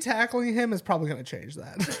 Me tackling him is probably going to change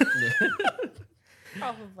that.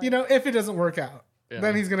 Probably. You know, if it doesn't work out,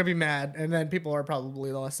 then he's going to be mad, and then people are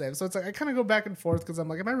probably less safe. So it's like I kind of go back and forth because I'm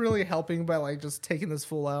like, am I really helping by like just taking this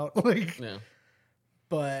fool out? Like, Yeah.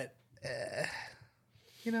 But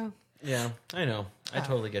you know, Yeah, I know. I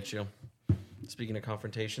totally get you. Speaking of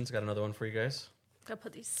confrontations, got another one for you guys. Gotta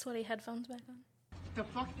put these sweaty headphones back on. The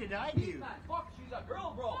fuck did I do? She's a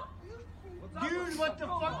girl, bro. Dude, what the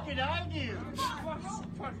fuck did I do?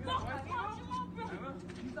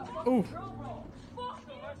 ooh,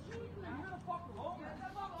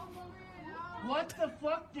 What the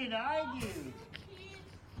fuck did I do?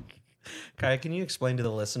 Kai, can you explain to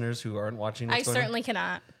the listeners who aren't watching what's I going on? certainly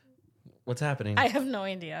cannot. What's happening? I have no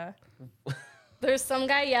idea. There's some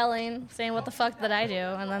guy yelling, saying, "What the fuck did I do?"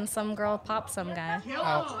 And then some girl pops some guy.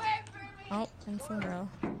 Oh, and some girl.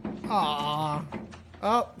 aw,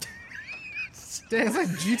 oh, dang, it's like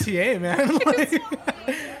GTA, man. Like,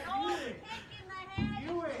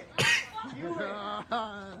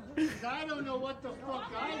 I don't know what the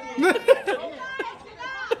fuck I did.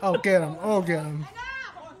 Oh, get him.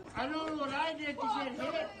 I don't know what I did to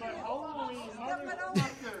get hit, but holy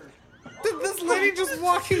motherfucker. This lady just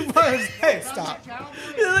walking by. Hey, stop.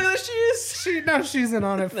 She's in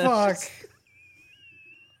on it. Fuck.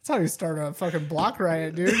 That's how you start a fucking block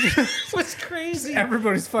riot, dude. What's crazy?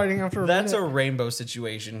 Everybody's fighting after a That's a minute. rainbow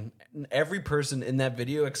situation. Every person in that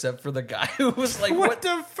video, except for the guy who was like, What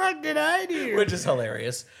the fuck did I do? which is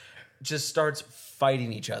hilarious, just starts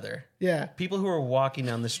fighting each other. Yeah. People who are walking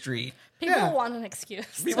down the street. People Yeah. want an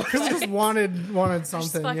excuse. People just wanted Just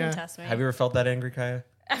something. fucking Yeah. test me. Have you ever felt that angry, Kaya?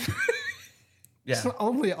 Yeah.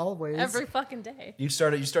 Only always. Every fucking day. You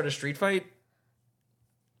start a street fight?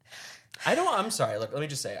 I'm sorry. Look, let me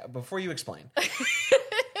just say, before you explain.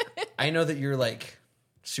 I know that you're like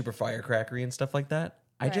super firecrackery and stuff like that.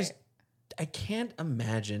 Right. I can't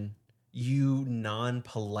imagine you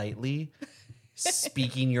non-politely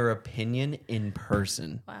speaking your opinion in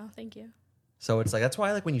person. Wow, thank you. So it's like, that's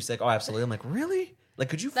why like when you say, oh, absolutely. I'm like, really? Like,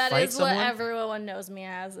 could you That fight is someone? what everyone knows me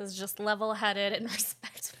as, is just level-headed and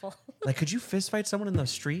respectful. Like, could you fist fight someone in the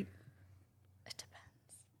street It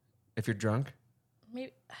depends. if you're drunk?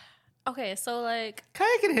 Maybe. Okay, so like, Kaya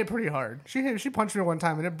can hit pretty hard. She punched me one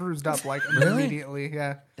time and it bruised up like immediately.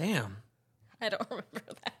 Yeah. Damn. I don't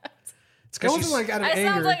remember that. It's It because wasn't like out of I anger.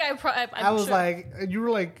 sound like I'm I was sure. like, you were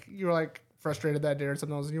like frustrated that day or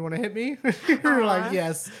something. I was like, you want to hit me? You're like,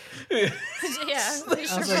 yes. Yeah, they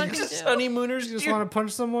sure fucking do. Honeymooners, You just want to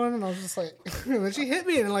punch someone? And I was just like, and then she hit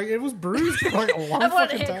me, and like it was bruised for like a long I've wanted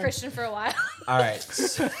to fucking hit time. Christian for a while. All right.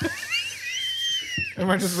 So, Am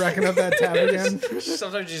I just racking up that tab again?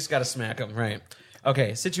 sometimes you just got to smack them, right?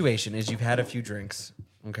 Okay, situation is you've had a few drinks,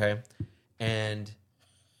 okay? And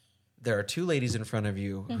there are two ladies in front of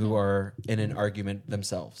you who are in an argument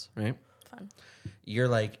themselves, right? Fun. You're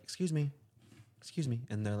like, excuse me.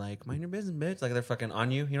 And they're like, mind your business, bitch. Like they're fucking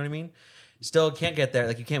on you, you know what I mean? Still can't get there,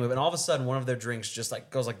 like you can't move. And all of a sudden, one of their drinks just like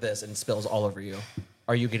goes like this and spills all over you.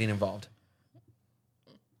 Are you getting involved?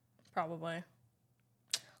 Probably.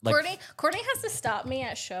 Like, Courtney has to stop me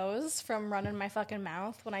at shows from running my fucking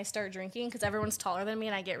mouth when I start drinking because everyone's taller than me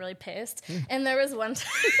and I get really pissed. And there was one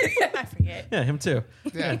time, I forget. yeah, him too.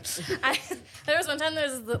 Yeah. There was one time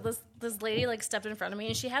this lady like stepped in front of me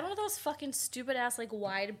and she had one of those fucking stupid ass like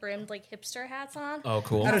wide brimmed like hipster hats on. Oh,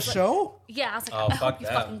 cool. At a show? Yeah, I was like, Oh, I fuck hope you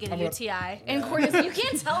that. fucking get a UTI. And Courtney's like, you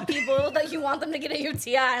can't tell people that you want them to get a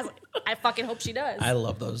UTI. I was like, I fucking hope she does. I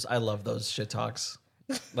love those shit talks.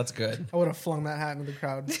 That's good. I would have flung that hat into the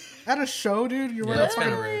crowd. At a show, dude, you're wearing a that's kinda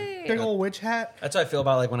fucking rude. big old witch hat. That's how I feel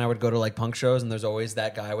about like when I would go to like punk shows and there's always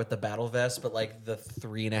that guy with the battle vest, but like the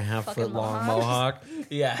 3.5 Fucking foot long mohawk. mohawk.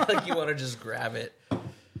 Yeah, like you want to just grab it.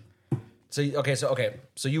 So you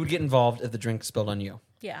would get involved if the drink spilled on you.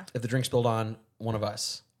 Yeah. If the drink spilled on one of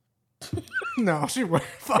us. No, she would.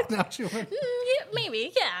 Fuck no, she would. Yeah,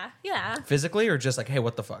 maybe. Yeah. Physically or just like, hey,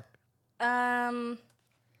 what the fuck?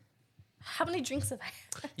 How many drinks have I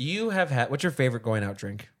had? You have had, what's your favorite going out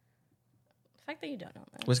drink? The fact that you don't know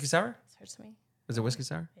that. Whiskey sour? This hurts me. Is it whiskey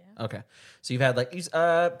sour? Yeah. Okay. So you've had like,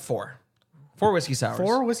 4 whiskey sours.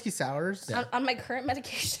 4 whiskey sours. On my current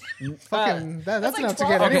medication. Fucking that's like enough to 12.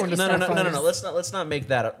 get Okay, anyone to start no. fights. Let's not make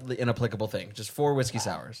that an inapplicable thing. Just 4 whiskey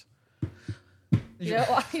sours. You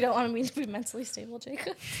don't want me to be mentally stable,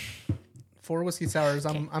 Jacob? 4 whiskey sours.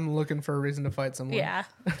 I'm looking for a reason to fight someone. Yeah.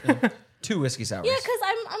 2 whiskey sours. Yeah, because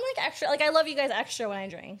I'm like extra. Like I love you guys extra when I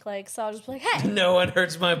drink. Like so, I'll just be like, hey, No one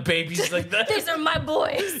hurts my babies like that. these are my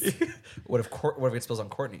boys. What if it spills on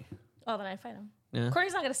Courtney? Oh, then I'd fight him. Yeah.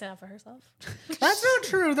 Courtney's not gonna stand up for herself. That's not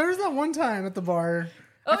true. There was that one time at the bar.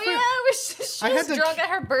 Oh yeah, she I had was to- drunk at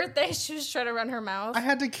her birthday. She was trying to run her mouth. I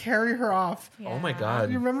had to carry her off. Oh my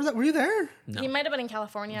god. You remember that? Were you there? He might have been in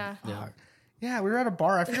California. Yeah. Yeah, we were at a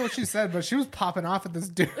bar. I forget what she said, but she was popping off at this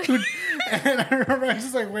dude. And I remember I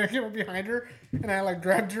just like came up behind her and I like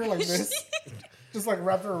grabbed her like this. Just like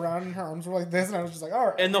wrapped her around and her arms were like this. And I was just like, all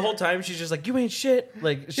right. And the whole time she's just like, you ain't shit.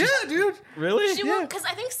 Like, she's, Yeah, dude. really? She won't, because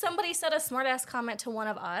I think somebody said a smart ass comment to one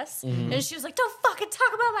of us, and she was like, "Don't fucking talk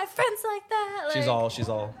about my friends like that." Like, She's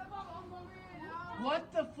all.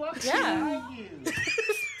 What the fuck Yeah. did I do?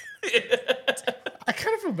 I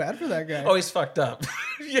kind of feel bad for that guy. Oh, he's fucked up.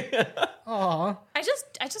 Yeah. Aw.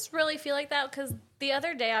 I just really feel like that because the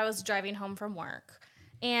other day I was driving home from work,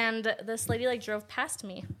 and this lady like drove past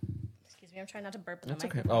me. Excuse me, I'm trying not to burp in the That's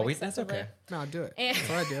okay. microphone. Oh, that's excessively. okay. No, do it. And- That's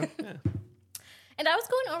what I do. And I was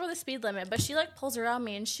going over the speed limit, but she like pulls around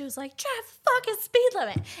me and she was like, "Drive the fucking speed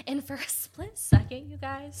limit." And for a split second, you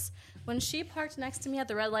guys, when she parked next to me at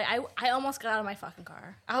the red light, I almost got out of my fucking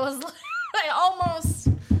car. I was like, I almost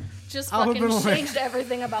just I would've fucking been like, changed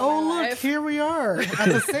everything about Oh, my look, life. here we are at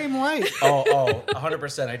the same light. Oh,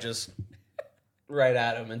 100%. I just right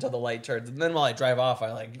at him until the light turns. And then while I drive off,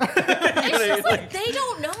 I like. It's just like they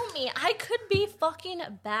don't know me. I could be fucking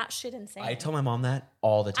batshit insane. I tell my mom that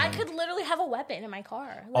all the I time. could literally have a weapon in my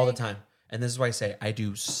car. All the Like, time. And this is why I say I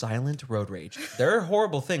do silent road rage. There are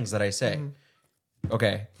horrible things that I say.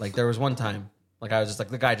 Okay, like there was one time, like I was just like,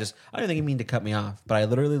 the guy just, I don't think he mean to cut me off, but I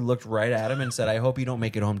literally looked right at him and said, I hope you don't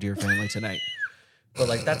make it home to your family tonight. But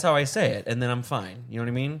like, that's how I say it. And then I'm fine. You know what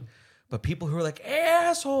I mean? But people who are like,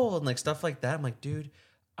 asshole, and like stuff like that, I'm like, dude,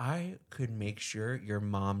 I could make sure your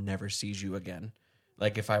mom never sees you again.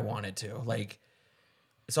 Like if I wanted to. Like,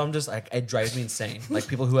 so I'm just like, it drives me insane. Like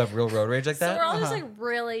people who have real road rage like So that. we're all just like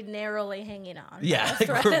really narrowly hanging on. Yeah, That's like,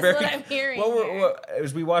 right. we're That's very, what I'm hearing. well, here.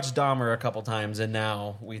 we watched Dahmer a couple times, and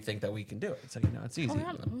now we think that we can do it. So it's easy. I don't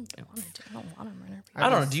want to murder people. I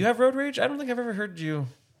don't know. Do you have road rage? I don't think I've ever heard you.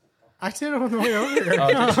 I did it on the way over here.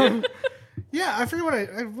 Oh, did you? Yeah, I forget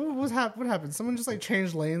what happened. Someone just like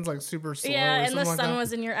changed lanes like super slow. Yeah, or and the something like sun that.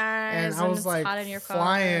 was in your eyes, and I was it's like hot in your car.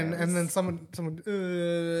 flying, and then someone,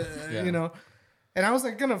 Yeah. you know, and I was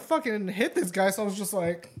like gonna fucking hit this guy, so I was just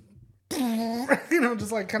like,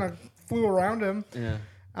 just like kind of flew around him. Yeah.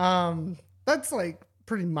 That's like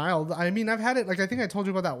pretty mild. I mean, I've had it, like, I think I told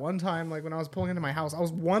you about that one time, like, when I was pulling into my house. I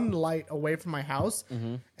was one light away from my house,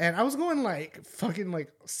 and I was going, like, fucking,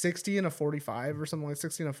 like, 60 and a 45 or something, like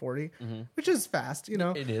 60 and a 40, which is fast, you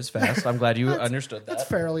know? It is fast. I'm glad you understood that. That's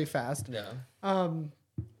fairly fast. Yeah.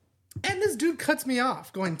 And this dude cuts me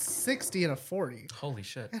off going 60 and a 40. Holy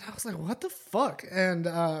shit. And I was like, what the fuck? And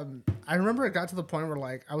I remember it got to the point where,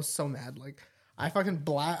 like, I was so mad. Like, I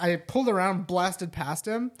pulled around, blasted past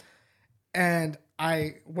him, and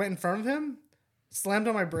I went in front of him, slammed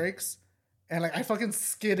on my brakes, and, like, I fucking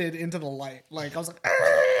skidded into the light. Like, I was like,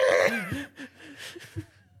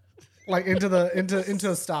 like,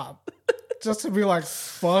 into a stop. Just to be like,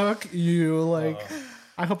 fuck you. Like,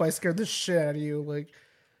 I hope I scared the shit out of you. Like,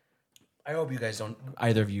 I hope you guys don't,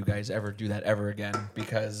 either of you guys ever do that ever again,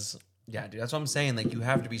 because, yeah, dude, that's what I'm saying. Like, you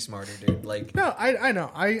have to be smarter, dude. Like, no, I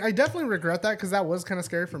know. I definitely regret that because that was kind of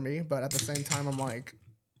scary for me. But at the same time, I'm like,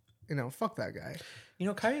 you know, fuck that guy. you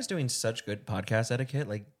know, Kaya's doing such good podcast etiquette,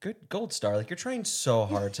 like good gold star. Like, you're trying so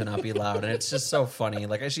hard to not be loud, and it's just so funny.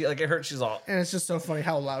 Like, I heard she's all, And it's just so funny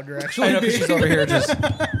how loud you're actually I know, because she's over here just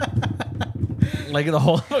like the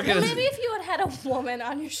whole. Well, maybe if you had a woman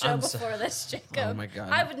on your show before this, Jacob, oh my God,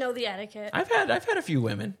 I would know the etiquette. I've had a few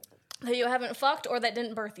women That you haven't fucked or that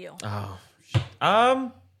didn't birth you.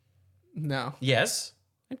 Oh, no. yes,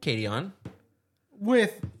 and Katie on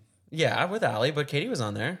With with Allie, but Katie was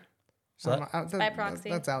on there. So By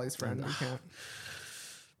proxy. That's Allie's friend. You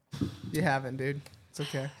can't. You haven't, dude. It's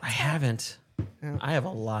okay. I haven't. Yeah. I have a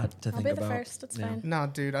lot to I'll think be about. the first. It's fine. No,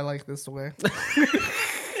 dude, I like this way.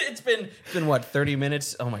 It's been what, 30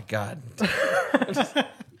 minutes? Oh my God.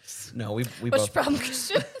 No, we What's both. your problem,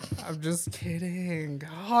 Christian? I'm just kidding.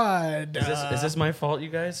 God. Is this my fault, you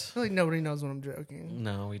guys? I feel like nobody knows when I'm joking.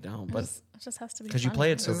 No, we don't. But It just has to be because you fun.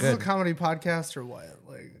 play it so Is this a good. comedy podcast or what?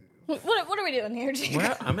 Like, What are we doing here, Jacob?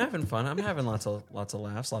 Well, I'm having fun. I'm having lots of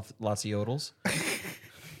laughs, lots of yodels.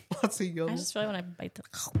 lots of I yodels. just really want to bite the...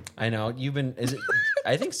 I know you've been. Is it?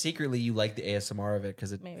 I think secretly you like the ASMR of it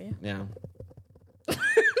because it. Maybe. Yeah.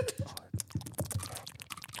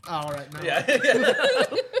 All right, no. Yeah.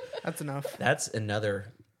 That's enough. That's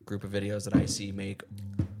another group of videos that I see make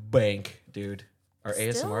bank, dude. Or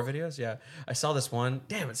ASMR videos, yeah. I saw this one.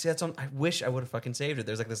 Damn it! See, that's on. I wish I would have fucking saved it.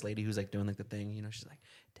 There's like this lady who's like doing like the thing, you know. She's like,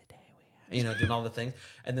 today we, you know, doing all the things,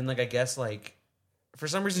 and then like I guess like for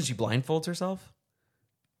some reason she blindfolds herself.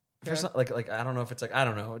 For some, like I don't know if it's like I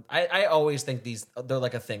don't know. I always think they're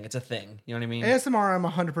like a thing. It's a thing. You know what I mean? ASMR, I'm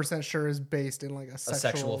 100% sure is based in like a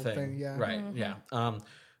sexual thing. Yeah. Right. Yeah.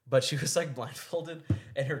 But she was like blindfolded,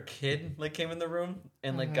 and her kid like came in the room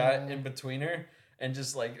and like got in between her and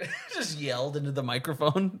just like just yelled into the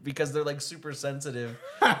microphone because they're like super sensitive.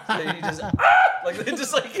 So you just like they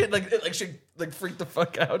just like she like freaked the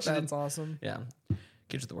fuck out. That's awesome. Yeah,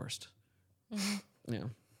 kids are the worst. Yeah.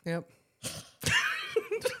 Yep.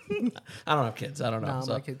 I don't have kids. I don't know. Nah,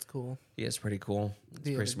 So my kid's cool. he is pretty cool. He's a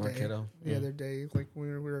The pretty other smart day- kiddo. The other day, like we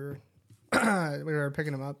were we were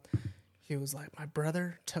picking him up. He was like, "My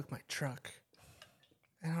brother took my truck,"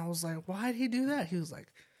 and I was like, "Why'd he do that?" He was like,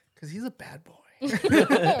 "Cause he's a bad boy."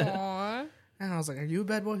 Aww. And I was like, "Are you a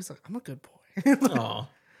bad boy?" He's like, "I'm a good boy." Aw,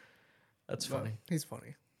 that's But funny. he's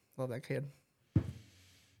funny. Love that kid.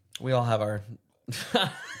 We all have our. I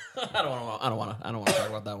don't want to talk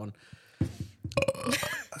about that one.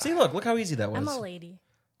 See, look how easy that was. I'm a lady.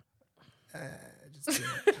 Just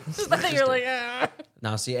kidding. I think you're like, ah.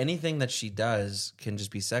 Now, see, anything that she does can just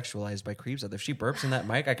be sexualized by creeps out there. If she burps in that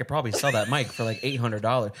mic, I could probably sell that mic for like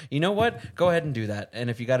 $800. You know what? Go ahead and do that. And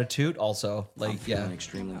if you got a toot, also, like, I'm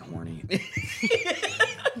extremely horny.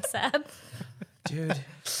 I'm sad. dude,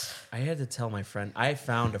 I had to tell my friend. I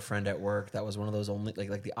found a friend at work that was one of those only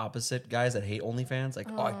like the opposite guys that hate OnlyFans. Like,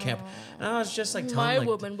 oh, I can't. And I was just like telling My him, like,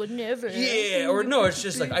 woman would never. yeah, or no, it's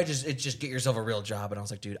just like it's just get yourself a real job. And I was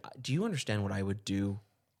like, dude, do you understand what I would do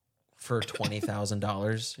for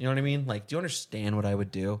 $20,000? You know what I mean? Like, do you understand what I would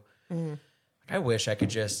do? Like, I wish I could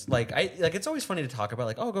just like it's always funny to talk about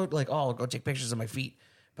like I'll go take pictures of my feet,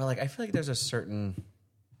 but like I feel like there's a certain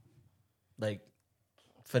like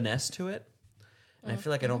finesse to it. And I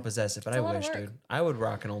feel like I don't possess it, but I wish, dude. I would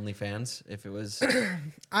rock an OnlyFans if it was.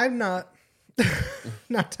 I'm not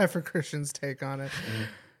type for Christian's take on it.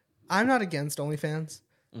 I'm not against OnlyFans,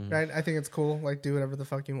 right? I think it's cool. Like, do whatever the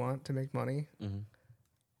fuck you want to make money.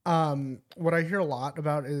 What I hear a lot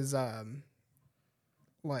about is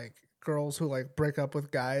like girls who like break up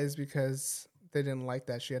with guys because they didn't like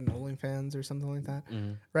that she had an OnlyFans or something like that,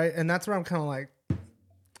 right? And that's where I'm kind of like.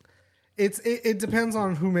 It depends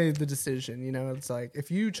on who made the decision, you know. It's like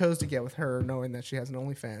if you chose to get with her knowing that she has an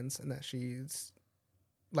OnlyFans and that she's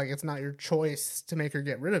like it's not your choice to make her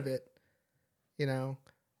get rid of it,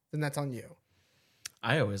 then that's on you.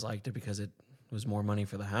 I always liked it because it was more money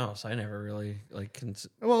for the house. I never really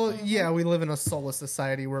Well, yeah, we live in a soulless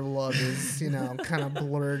society where love is, kind of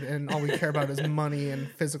blurred, and all we care about is money and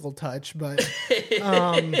physical touch. But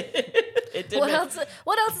what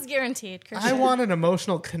else is guaranteed, Christian? I want an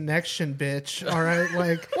emotional connection, bitch. All right,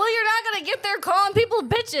 like. Well, you're not gonna get there calling people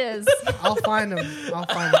bitches. I'll find them.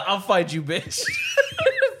 I'll find you, bitch.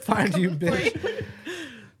 Find you, bitch.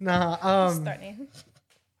 Nah. Starting.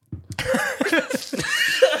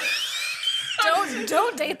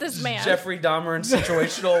 Don't date this man. Jeffrey Dahmer and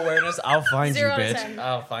situational awareness. I'll find 0 you, to bitch. 10.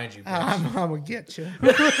 I'll find you, bitch. I'm gonna get you.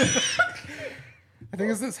 I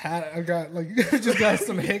think it's this hat. I got just got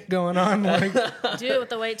some hick going on. Like, dude with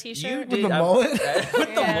the white t-shirt. with the mullet.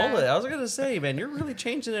 With the mullet. I was gonna say, man, you're really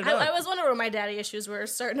changing it up. I was wondering where my daddy issues were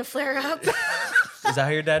starting to flare up. Is that how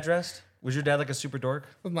your dad dressed? Was your dad like a super dork?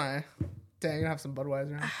 With my dang, gonna have some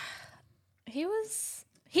Budweiser.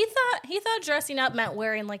 He thought dressing up meant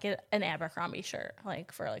wearing like an Abercrombie shirt,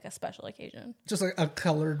 like for like a special occasion. Just like a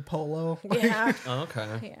colored polo. Yeah. Oh,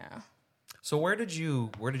 okay. Yeah. So where did you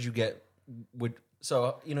get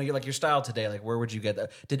so you're like your style today, like where would you get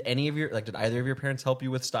that? Did either of your parents help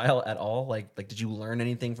you with style at all? Like did you learn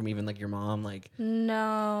anything from even like your mom? Like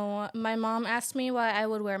no, my mom asked me why I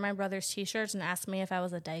would wear my brother's t-shirts and asked me if I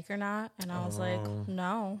was a dyke or not, and I was like,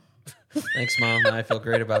 no. Thanks, Mom. I feel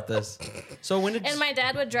great about this. So when did and my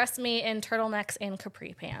dad would dress me in turtlenecks and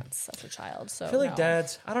capri pants as a child. So I feel like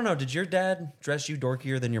dads. I don't know. Did your dad dress you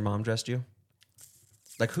dorkier than your mom dressed you?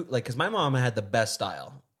 Because my mom had the best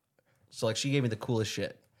style, so like she gave me the coolest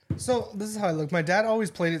shit. So this is how I look. My dad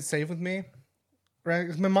always played it safe with me, right?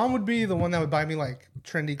 'Cause my mom would be the one that would buy me like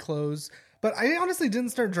trendy clothes, but I honestly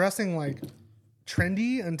didn't start dressing like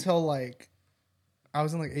trendy until like I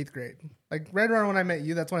was in like 8th grade. Like right around when I met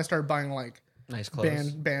you, that's when I started buying like nice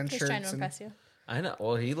clothes, band He's shirts. trying to impress you. I know.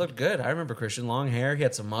 Well, he looked good. I remember Christian, long hair. He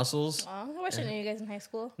had some muscles. Oh, I wish I knew you guys in high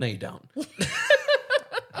school. No, you don't.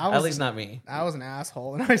 At least not me. I was an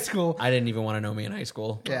asshole in high school. I didn't even want to know me in high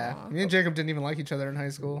school. Yeah, me and Jacob didn't even like each other in high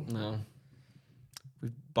school. No.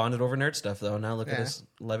 We bonded over nerd stuff though. Now look at us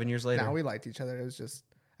 11 years later. No, we liked each other. It was just,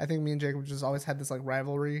 I think me and Jacob just always had this like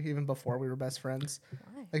rivalry even before we were best friends.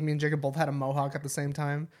 Why? Like me and Jacob both had a mohawk at the same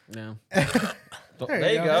time. Yeah.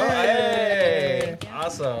 There you go. Hey.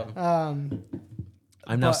 Awesome.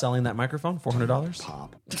 I'm now but- selling that microphone, $400.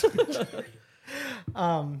 Pop.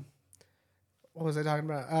 What was I talking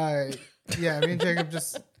about? Yeah, me and Jacob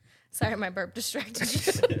just. Sorry, my burp distracted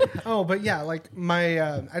you. Oh, but yeah, like my,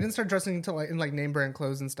 I didn't start dressing until like in like name brand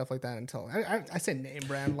clothes and stuff like that until I say name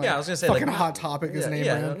brand. Like, Yeah, I was gonna say fucking like Hot Topic is name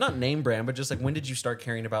brand. not name brand, but just like when did you start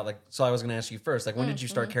caring about like? So I was gonna ask you first, like when did you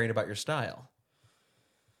start caring about your style?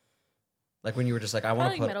 Like when you were just like, I want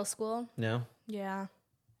Probably to put middle school. No, Yeah,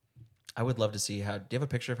 I would love to see how. Do you have a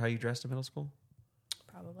picture of how you dressed in middle school?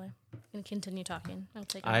 probably. And continue talking. I'll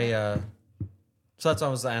take. So that's what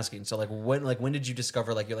I was asking. So like when did you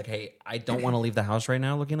discover like you're like, hey, I don't want to leave the house right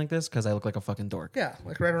now looking like this because I look like a fucking dork. Yeah,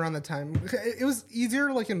 like right around the time. It was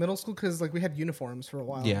easier like in middle school because like we had uniforms for a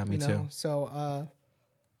while. Yeah, me too. So,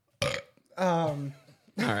 All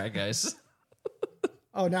right, guys.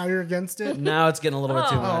 oh, now you're against it? Now it's getting a little bit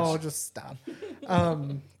too much. Oh, just stop.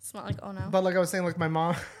 It's not like oh no. But like I was saying, like my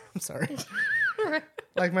mom, I'm sorry.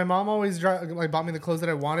 Like my mom always bought me the clothes that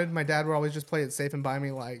I wanted. My dad would always just play it safe and buy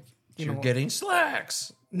me like, You're getting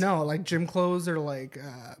slacks. No, like gym clothes or like,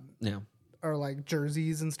 Yeah. or like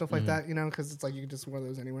jerseys and stuff like that, because it's like you can just wear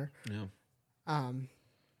those anywhere. Yeah.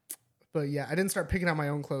 But yeah, I didn't start picking out my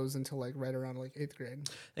own clothes until like right around like 8th grade.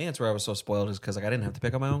 I think that's where I was so spoiled is because like I didn't have to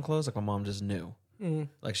pick out my own clothes. Like my mom just knew.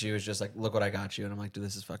 Like she was just like, look what I got you. And I'm like, dude,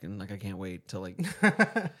 this is fucking like I can't wait to like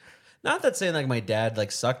not that saying like my dad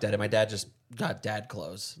like sucked at it. My dad just got dad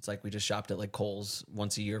clothes. It's like we just shopped at like Kohl's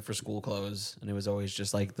once a year for school clothes. And it was always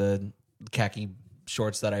just like the khaki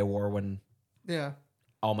shorts that I wore when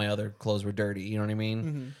all my other clothes were dirty. You know what I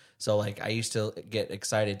mean? So like I used to get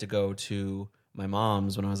excited to go to my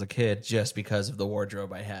mom's when I was a kid just because of the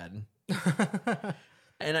wardrobe I had.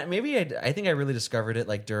 And I think I really discovered it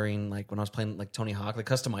like during like when I was playing like Tony Hawk, like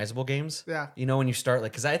customizable games. Yeah. You know, when you start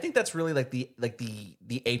like, cause I think that's really like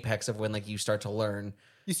the apex of when like you start to learn.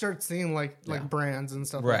 You start seeing like brands and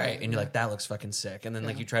stuff. Right. Like that. And you're like, that looks fucking sick. And then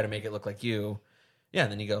like you try to make it look like you. Yeah.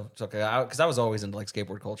 And then you go, it's okay. Cause I was always into like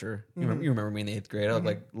skateboard culture. You remember me in the 8th grade. I looked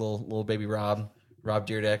like little baby Rob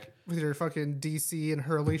Deerdeck. With your fucking DC and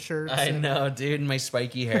Hurley shirts. I know, dude. And my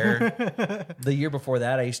spiky hair. The year before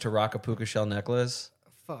that, I used to rock a puka shell necklace.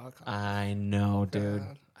 Fuck. I know, dude.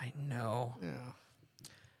 God. I know. Yeah.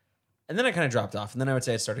 And then I kind of dropped off. And then I would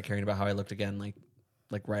say I started caring about how I looked again, like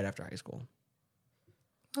right after high school.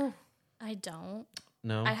 Oh. I don't.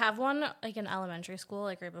 No. I have one like in elementary school,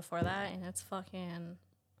 like right before that, and it's fucking.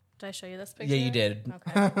 Did I show you this picture? Yeah, you did.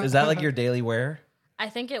 Okay. Is that like your daily wear? I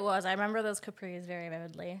think it was. I remember those capris very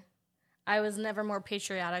vividly. I was never more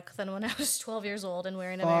patriotic than when I was 12 years old and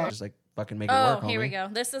wearing a very... Just like fucking make it work, Oh, here homie. we go.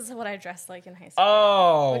 This is what I dressed like in high school.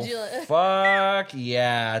 Oh, Would you fuck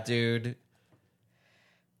yeah, dude.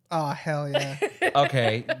 Oh, hell yeah.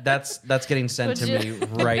 Okay, that's getting sent to Would me you-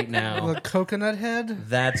 right now. The coconut head?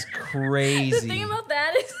 That's crazy. The thing about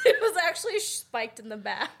that is it was actually spiked in the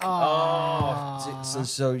back. Oh,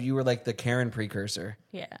 so you were like the Karen precursor.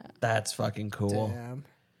 Yeah. That's fucking cool. Damn.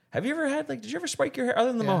 Have you ever had like? Did you ever spike your hair other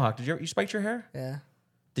than the Yeah. mohawk? You spiked your hair? Yeah.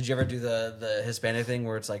 Did you ever do the Hispanic thing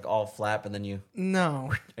where it's like all flap and then you?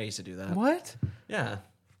 No. I used to do that. What? Yeah.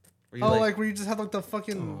 Were you Oh, like where you just had like the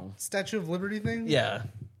fucking Oh. Statue of Liberty thing? yeah.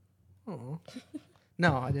 Oh.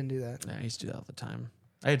 No, I didn't do that. Yeah, I used to do that all the time.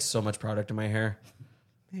 I had so much product in my hair.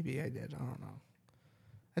 Maybe I did. I don't know.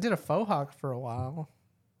 I did a faux hawk for a while.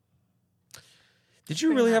 Did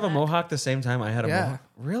you really have a mohawk the same time I had a Yeah. mohawk?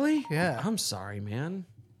 Really? Yeah. I'm sorry, man.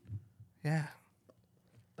 Yeah.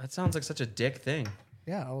 That sounds like such a dick thing.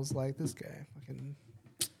 Yeah, I was like, this guy, fucking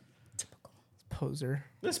poser.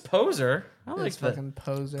 This poser. I This liked fucking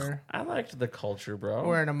poser. I liked the culture, bro.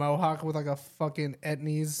 Wearing a mohawk with like a fucking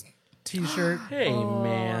Etnies t-shirt. Hey,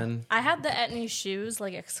 man. I had the Etnies shoes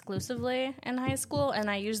like exclusively in high school, and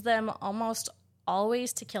I used them almost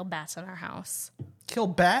always to kill bats in our house. Kill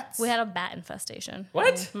bats? We had a bat infestation.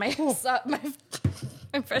 What? My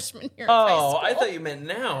freshman year. Oh, of high I school. thought you meant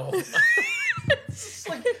now. It's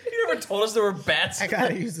like, you never told us there were bats. I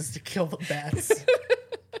gotta use this to kill the bats.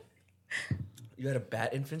 You had a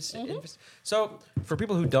bat infest. So, for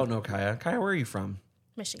people who don't know Kaya, where are you from?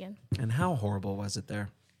 Michigan. And how horrible was it there?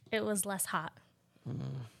 It was less hot.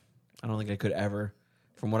 I don't think I could ever.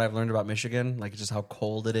 From what I've learned about Michigan, like just how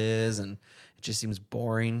cold it is, and it just seems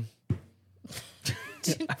boring.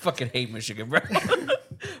 I fucking hate Michigan, bro.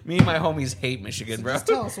 Me and my homies hate Michigan, bro. Just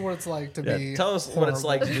tell us what it's like to be. Tell us what it's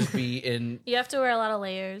like to just be in. You have to wear a lot of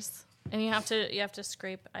layers, and you have to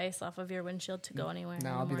scrape ice off of your windshield to go anywhere.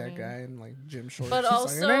 Now in I'll the be that morning. guy in like gym shorts. But Just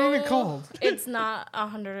also, like, it ain't even cold. It's not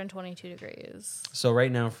 122 degrees. So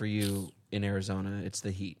right now for you in Arizona, it's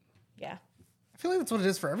the heat. Yeah. I feel like that's what it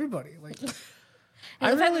is for everybody. Like,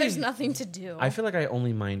 And the fact that really- there's nothing to do. I feel like I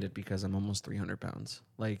only mind it because I'm almost 300 pounds.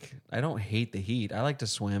 Like, I don't hate the heat. I like to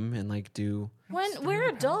swim and like do. When we're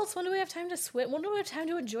adults, when do we have time to swim? When do we have time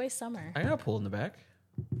to enjoy summer? I got a pool in the back.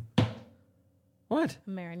 What?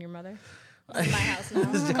 I'm marrying your mother. This is my house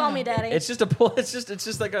now. Call me daddy. It's just a pool. It's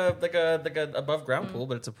just like a above ground pool,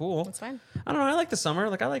 but it's a pool. That's fine. I don't know. I like the summer.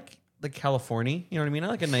 Like I like California. You know what I mean? I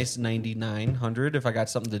like a nice 9900 if I got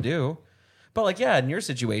something to do. But like, yeah, in your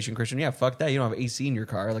situation, Christian, yeah, fuck that. You don't have AC in your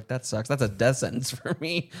car. Like that sucks. That's a death sentence for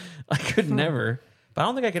me. I could never. But I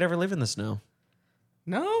don't think I could ever live in the sno.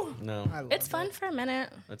 no? No. I love It's fun for a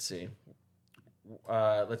minute. Let's see.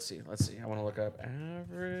 Let's see. I want to look up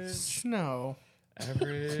average snow.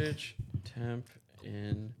 temp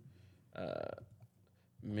in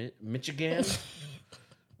Michigan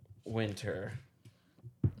winter.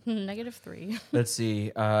 -3. Let's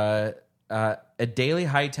see. A daily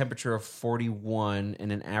high temperature of 41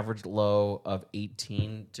 and an average low of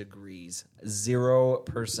 18 degrees.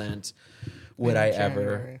 0% would I ever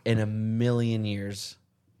January. in a million years.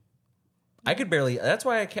 I could barely. That's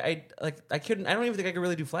why I couldn't. I don't even think I could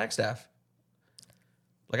really do Flagstaff.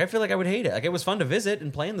 Like I feel like I would hate it. Like it was fun to visit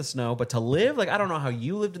and play in the snow, but to live, like I don't know how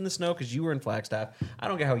you lived in the snow because you were in Flagstaff. I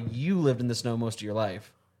don't get how you lived in the snow most of your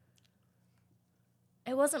life.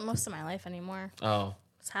 It wasn't most of my life anymore. Oh,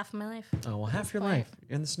 It's half of my life. oh well, half your Point. life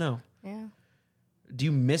you're in the snow. Yeah. Do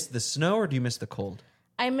you miss the snow or do you miss the cold?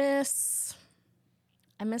 I miss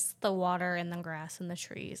the water and the grass and the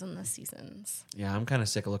trees and the seasons. Yeah, I'm kind of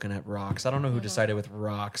sick of looking at rocks. I don't know who decided with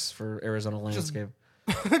rocks for Arizona landscape.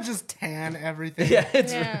 Just tan everything. Yeah,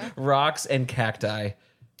 it's Yeah. rocks and cacti.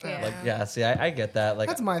 Yeah. Like, yeah, see, I get that. Like,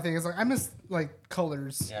 That's my thing. Is like I miss like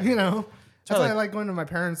colors. Yeah. You know. That's why like- I like going to my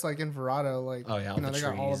parents like in Verrado. Like, Oh, yeah, all you know, the they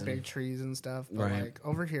got all trees the big and- trees and stuff. But Right. like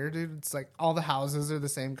over here, dude, it's like all the houses are the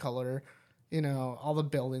same color. You know, all the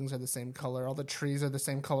buildings are the same color. All the trees are the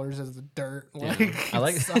same colors as the dirt. Like, I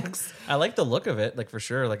like it sucks. I like the look of it, like for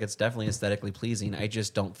sure. Like it's definitely aesthetically pleasing. I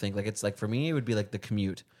just don't think like it's like for me it would be like the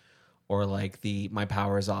commute. Or like my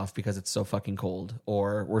power is off because it's so fucking cold.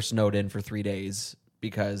 Or we're snowed in for 3 days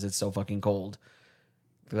because it's so fucking cold.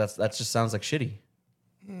 That just sounds like shitty.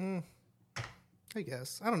 I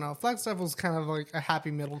guess I don't know. Flagstaff was kind of like a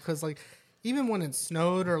happy middle because like even when it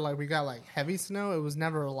snowed or like we got like heavy snow, it was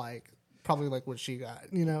never like probably like what she got.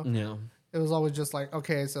 You know, Yeah. it was always just like,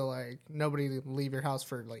 okay, so like nobody leave your house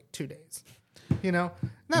for like 2 days. You know?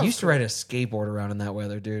 I used to ride a skateboard around in that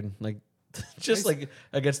weather, dude. Like, just like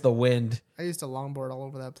against the wind. I used to longboard all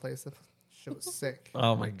over that place. That shit was sick.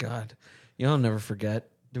 Oh my God. You know, I'll never forget.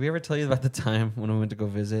 Did we ever tell you about the time when we went to go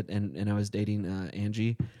visit and I was dating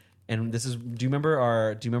Angie? And this is, do you remember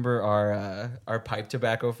our pipe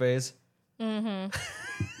tobacco phase? Mm-hmm.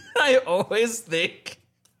 I always think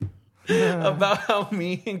about how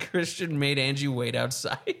me and Christian made Angie wait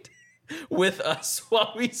outside with us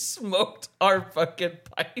while we smoked our fucking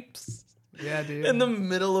pipes. Yeah, dude. In the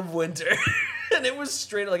middle of winter. And it was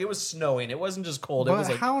straight, like it was snowing. It wasn't just cold. But it was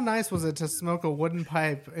like, how nice was it to smoke a wooden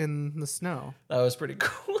pipe in the snow? that was pretty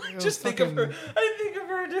cool. Just think of her. I think of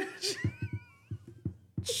her, dude.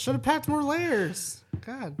 Should have packed more layers.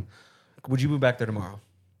 God. Would you move back there tomorrow?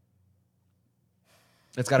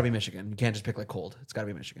 It's got to be Michigan. You can't just pick like cold. It's got to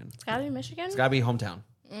be Michigan. It's gotta be Michigan. It's got to be hometown.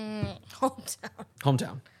 Hometown.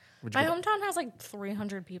 Hometown. Would you My go- hometown has like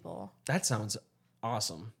 300 people. That sounds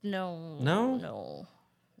awesome. No. No? No.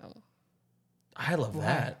 I love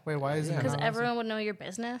that. Wait, why is it? Because not everyone would know your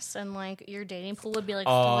business, and like your dating pool would be like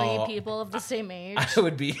Oh. 3 people of the same age. I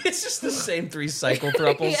would be. It's just the same 3 cycle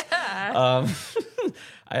thruples. Yeah.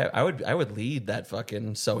 I would lead that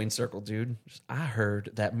fucking sewing circle, dude. I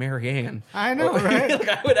heard that Marianne. I know, right? Like,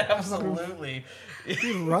 I would absolutely.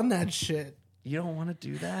 You run that shit. You don't want to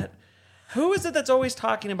do that. Who is it that's always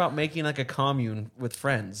talking about making like a commune with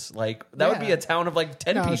friends? Like that would be Yeah. a town of like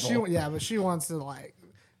 10 people. But she wants to like.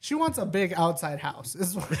 She wants a big outside house.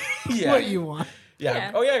 Is what, Yeah. what you want. Yeah.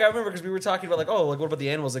 Yeah. Oh yeah, I remember because we were talking about like, oh, like what about the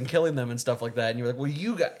animals and killing them and stuff like that. And you were like, well,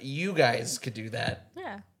 you guys could do that,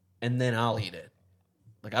 Yeah. and then I'll eat it.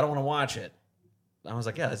 Like I don't want to watch it. I was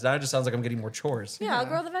like, yeah, now it just sounds like I'm getting more chores. Yeah, I'll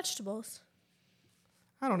grow the vegetables.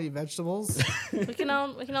 I don't eat vegetables. We can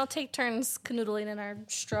all take turns canoodling in our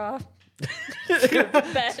straw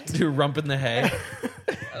bed. Do rump in the hay.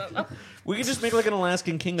 I don't know. We could just make like an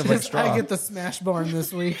Alaskan king of like straw. I get the smash barn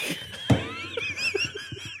this week.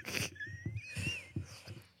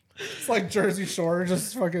 It's like Jersey Shore,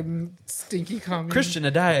 just fucking stinky commune. Christian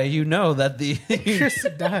Adaya, you know that the Chris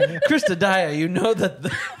Adaya, you know that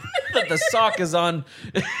the sock is on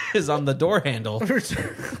the door handle. We're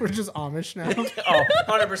just Amish now. Oh,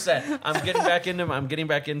 100%. I'm getting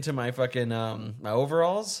back into my fucking my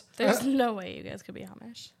overalls. There's no way you guys could be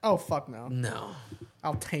Amish. Oh fuck no. No.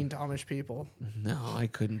 I'll taint Amish people. No, I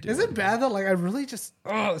couldn't do Is it bad that like I really just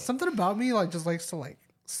something about me like just likes to like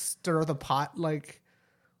stir the pot? Like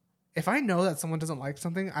if I know that someone doesn't like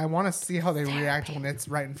something, I want to see how they react when it's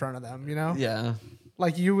right in front of them, you know? Yeah.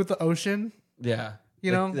 Like you with the ocean, Yeah.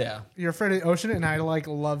 you Like, know? Yeah. You're afraid of the ocean and I like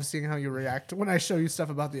love seeing how you react when I show you stuff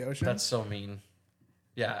about the ocean. That's so mean.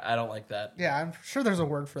 Yeah, I don't like that. Yeah, I'm sure there's a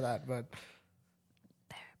word for that, but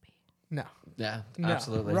Therapy. no. Yeah, No.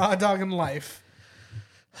 absolutely. Raw dog in life.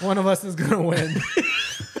 One of us is gonna win.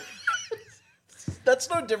 That's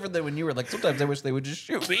no different than when you were like, sometimes I wish they would just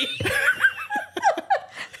shoot me.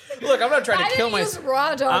 Look, I'm not trying to kill myself.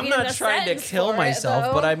 I'm not trying to kill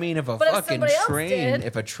myself, but I mean, if a fucking train,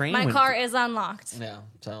 if a train, my went car is unlocked. yeah.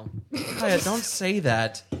 So, Kaya, don't say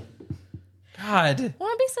that. God,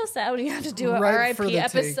 Won't it be so sad when you have to do an Right for RIP the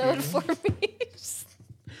episode taking. for me?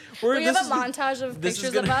 We have a montage of this is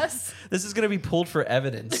pictures of gonna- us. This is gonna be pulled for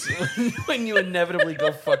evidence when you inevitably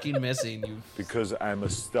go fucking missing. You Because I'm a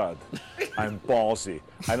stud. I'm ballsy.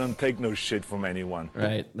 I don't take no shit from anyone.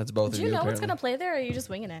 right? That's both Do of you you. know what's apparently. gonna play there, or are you just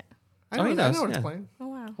winging it? I Oh, know, he I knows, know what yeah. it's playing. Oh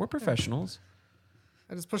wow. We're professionals.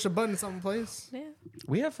 I just push a button, something plays. Yeah.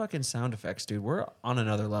 We have fucking sound effects, dude. We're on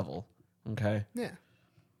another level. Okay, Yeah.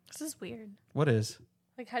 This is weird. what is?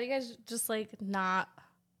 Like, how do you guys just like not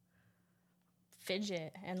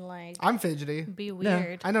fidget and like I'm fidgety. be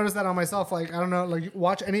weird? I noticed that on myself. Like, I don't know, like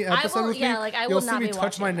watch any episode will- with yeah, me. like, I you'll will see not me be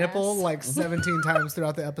touch my watching nipple this. like 17 times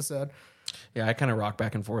throughout the episode. Yeah, I kind of rock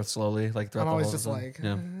back and forth slowly, like throughout I'm the always whole just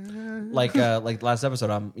episode. like, yeah. Like last episode,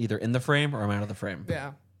 I'm either in the frame or I'm out of the frame.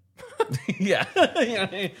 yeah. Yeah.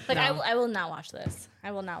 Like, I will not watch this.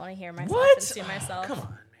 I will not want to hear myself What? and see myself. Come on,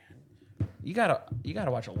 man. You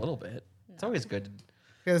gotta watch a little bit. It's always good.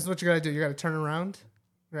 Yeah, this is what you gotta do. You gotta turn around,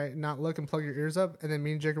 right? Not look and plug your ears up, and then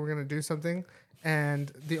me and Jacob are gonna do something.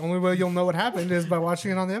 And the only way you'll know what happened is by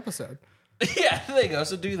watching it on the episode. Yeah, there you go.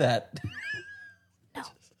 So do that.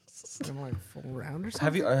 I'm like full round or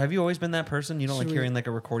something. Have you always been that person? You don't Should like we- hearing like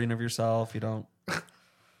a recording of yourself. You don't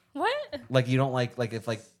What? like. You don't like if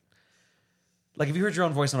if you heard your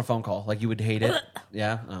own voice on a phone call, like you would hate it.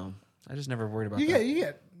 Yeah. Oh, I just never worried about You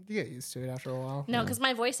that. get used to it after a while. No, because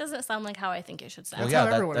my voice doesn't sound like how I think it should sound. Well, That's yeah,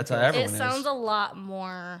 how everyone that's how feels. everyone It is. sounds a lot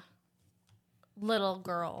more little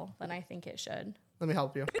girl than I think it should. Let me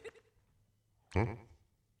help you.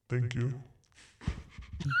 Thank you.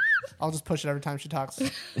 I'll just push it every time she talks.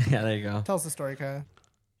 Yeah, there you go. Tell us the story, Kaya.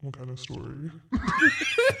 What kind of story?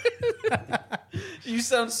 You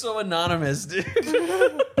sound so anonymous, dude.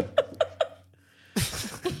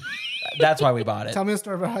 That's why we bought it. Tell me a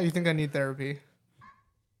story about how you think I need therapy.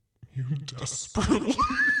 You desperately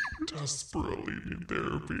need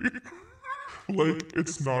therapy. Like,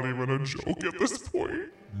 it's not even a joke at this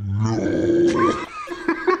point. No.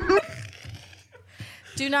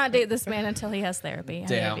 Do not date this man until he has therapy.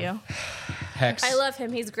 Damn. I love you. Hex. I love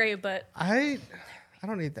him. He's great, but I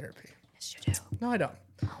don't need therapy. yes, you do. No, I don't.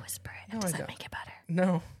 I'll whisper it. No, Does I that don't. make it better?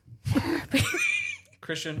 No.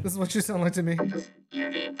 Christian. This is what you sound like to me. You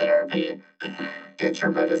need therapy. Get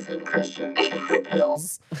your medicine, Christian. Get your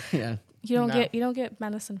pills. Yeah. You don't get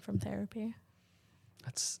medicine from therapy.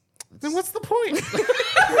 Then what's the point?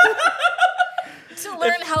 To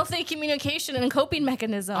learn healthy communication and coping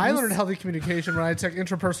mechanisms. I learned healthy communication when I took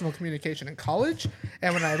interpersonal communication in college,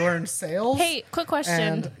 and when I learned sales. Hey, quick question.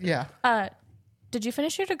 And yeah. Did you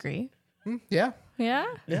finish your degree? Yeah. Yeah?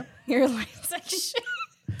 Yeah. You're like such shit.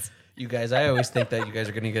 You guys, I always think that you guys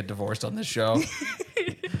are going to get divorced on this show.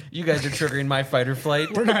 You guys are triggering my fight or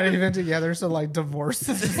flight. We're not even together, so like divorce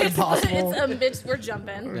is just impossible. We're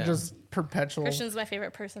jumping. We're just perpetual. Christian's my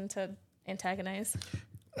favorite person to antagonize.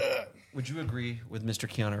 Would you agree with Mr.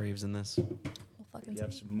 Keanu Reeves in this? You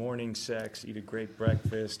have some morning sex, eat a great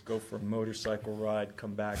breakfast, go for a motorcycle ride,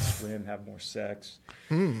 come back, swim, have more sex,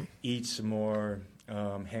 eat some more,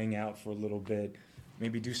 hang out for a little bit,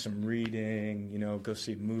 maybe do some reading, go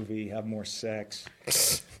see a movie, have more sex,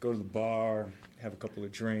 go to the bar, have a couple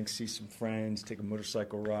of drinks, see some friends, take a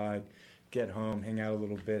motorcycle ride, get home, hang out a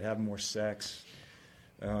little bit, have more sex.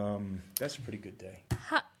 That's a pretty good day.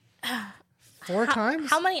 4 times?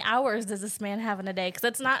 How many hours does this man have in a day? Because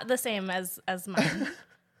it's not the same as mine.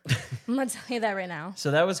 I'm going to tell you that right now.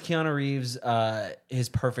 So that was Keanu Reeves, his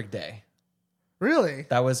perfect day. Really?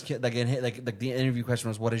 That was like the interview question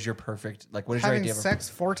was, what is your perfect, like, what is Having your idea sex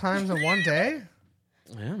 4 times in one day?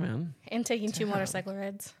 Yeah, man. And taking 2 motorcycle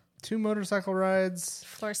rides. 2 motorcycle rides.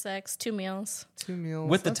 Floor sex, 2 meals. 2 meals.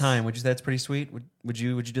 With the time, would you say that's pretty sweet? Would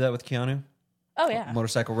you do that with Keanu? Oh, yeah.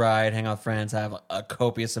 Motorcycle ride, hang out with friends, have a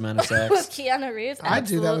copious amount of sex. With Keanu Reeves? I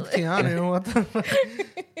do that with Keanu. What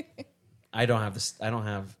the I don't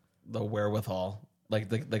have the wherewithal,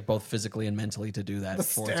 like both physically and mentally, to do that. The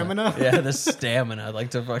 4 stamina? times. Yeah, the stamina.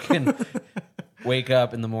 Like to fucking wake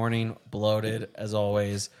up in the morning, bloated as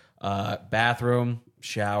always. Bathroom,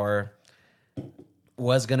 shower.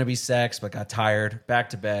 Was gonna be sex, but got tired.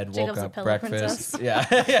 Back to bed. Jacob's woke a up. pillow Breakfast.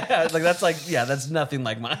 princess. Yeah, that's nothing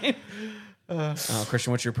like mine.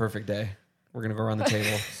 Christian, what's your perfect day? We're gonna go around the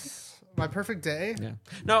table. My perfect day? Yeah.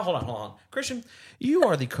 No, hold on. Christian, you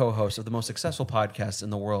are the co-host of the most successful podcast in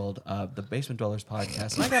the world, the Basement Dwellers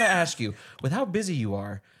podcast. And I gotta ask you, with how busy you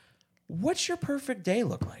are, what's your perfect day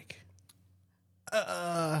look like?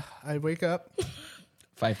 I wake up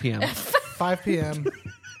 5 p.m. 5 p.m.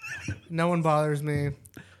 No one bothers me.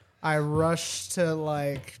 I rush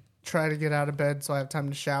to try to get out of bed so I have time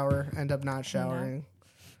to shower. End up not showering.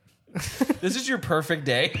 This is your perfect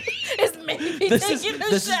day. It's maybe This taking a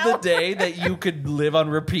is the shower. day that you could live on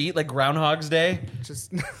repeat, like Groundhog's Day.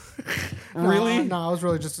 Just Really? No, I was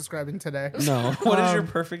really just describing today. No. What is your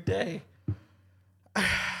perfect day?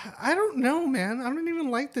 I don't know, man. I don't even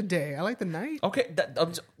like the day. I like the night. Okay,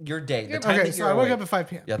 your day. The time Okay, that so you're I woke awake. up at 5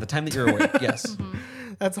 p.m. Yeah, the time that you're awake. Yes.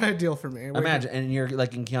 That's ideal for me. Imagine, and you're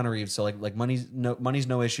like in Keanu Reeves, so like money's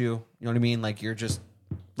no issue. You know what I mean? Like you're just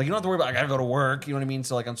like you don't have to worry about I gotta go to work. You know what I mean?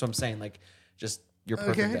 So like that's what I'm saying. Like just your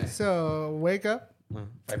perfect day. So wake up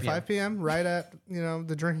 5 5 p.m. right at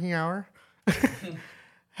the drinking hour.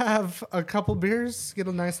 Have a couple beers, get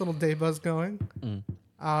a nice little day buzz going.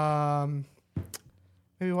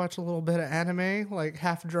 Maybe watch a little bit of anime, like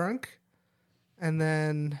half drunk, and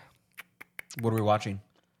then What are we watching?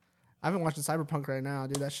 I've been watching Cyberpunk right now,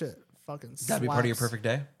 dude. That shit fucking slaps. That'd be part of your perfect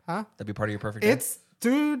day? Huh? That'd be part of your perfect day?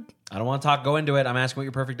 Dude. I don't want to go into it. I'm asking what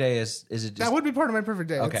your perfect day is. Is it just... That would be part of my perfect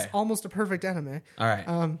day. Okay. It's almost a perfect anime. All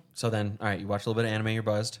right. So then, all right, you watch a little bit of anime, you're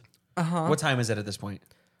buzzed. Uh-huh. What time is it at this point?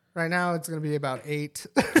 Right now, it's going to be about 8.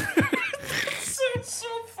 It's so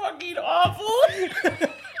fucking awful.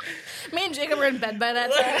 Me and Jacob were in bed by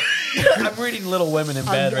that time. I'm reading Little Women in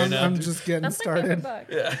bed right now. I'm just getting That's my favorite started.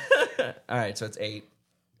 book. Yeah. All right, so it's 8.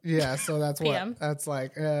 Yeah, so that's what? PM. That's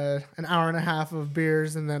like an hour and a half of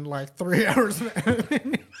beers and then like 3 hours of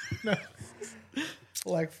anime. No.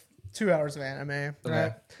 Like 2 hours of anime,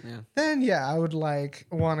 right? Yeah. Then, I would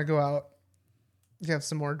want to go out, have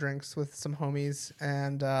some more drinks with some homies,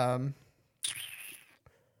 and I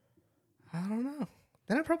don't know.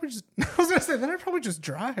 Then I probably just. I was gonna say. Then I probably just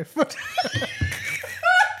drive.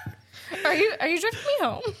 Are you driving me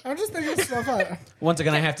home? I'm just thinking stuff out. Once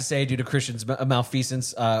again, I have to say, due to Christian's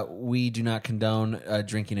malfeasance, we do not condone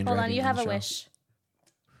drinking and Hold driving. on, you on have the a show. wish.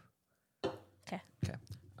 Okay.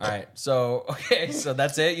 All right. So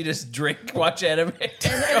that's it. You just drink, watch anime, And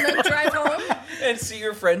then drive home. and see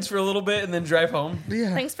your friends for a little bit, and then drive home.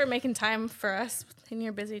 Yeah. Thanks for making time for us in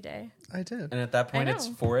your busy day. I did. And at that point, I it's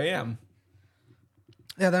know. 4 a.m.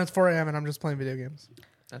 Yeah, then it's 4 a.m. and I'm just playing video games.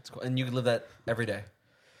 That's cool. And you can live that every day.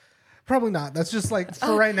 Probably not. That's just like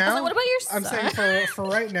for right now. I was like, what about your I'm son? saying for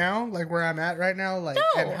right now, like where I'm at right now, like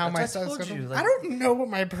and how my that's what I son's told gonna. you, like- I don't know what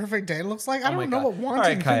my perfect day looks like. I Oh my don't know God. what All right,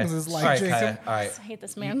 wanting Kaya. things is like, All right, Jacob. Kaya. All right. I hate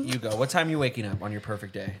this man. You go. What time are you waking up on your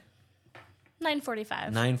perfect day?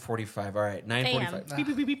 9:45. 9:45. All right. 9:45. Beep,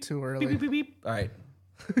 beep, beep, beep. Too early. Beep, beep, beep, beep. All right.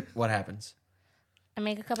 What happens? I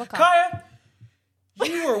make a cup of coffee. Kaya,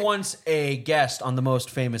 you were once a guest on the most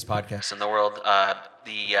famous podcast in the world,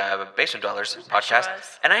 the Basement Dwellers podcast.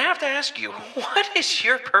 And I have to ask you, what is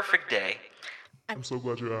your perfect day? I'm so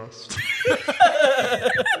glad you asked.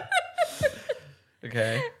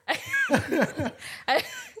 Okay. I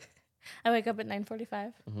wake up at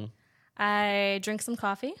 9:45. Mhm. I drink some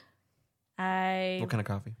coffee. What kind of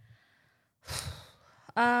coffee?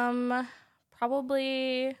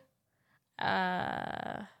 Probably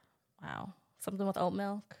something with oat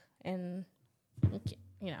milk and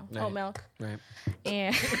Right. oat milk. Right.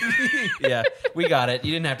 And Yeah, we got it.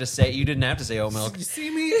 You didn't have to say oat milk. You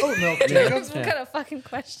see me? Oat milk, What Jacob. kind of fucking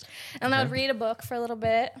question? And I would read a book for a little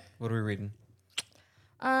bit. What are we reading?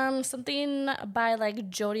 Something by like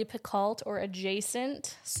Jodi Picoult or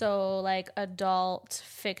adjacent. So like adult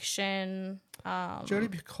fiction. Jodi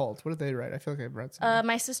Picoult. What did they write? I feel like I've read something.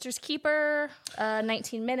 My Sister's Keeper,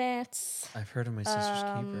 19 Minutes. I've heard of My Sister's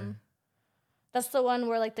Keeper. That's the one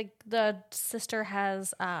where like the sister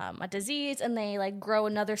has a disease and they like grow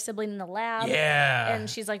another sibling in the lab. Yeah. And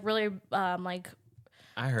she's like really like.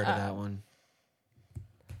 I heard of that one.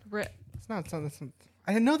 It's not.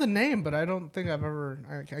 I know the name, but I don't think I've ever.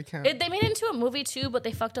 I can't. They made it into a movie too, but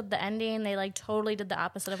they fucked up the ending. They like totally did the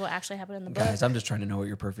opposite of what actually happened in the book. Guys, I'm just trying to know what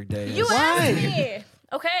your perfect day is. You asked me.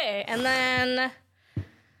 Okay, and then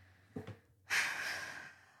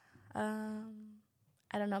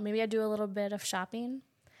I don't know. Maybe I do a little bit of shopping,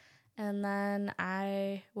 and then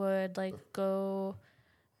I would like go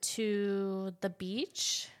to the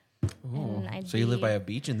beach. Ooh. And So you live by a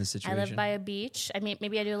beach in this I situation? live by a beach. I mean,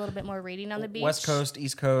 maybe I do a little bit more reading on the beach. West Coast,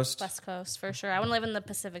 East Coast. West Coast for sure. I want to live in the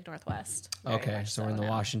Pacific Northwest. Very Okay, much so we're in the now.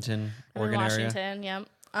 Washington, I'm in Oregon area. Washington.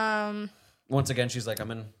 Yep. Once again, she's like,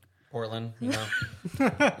 I'm in Portland. You know.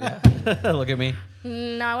 Yeah. Look at me.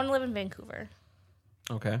 No, I want to live in Vancouver.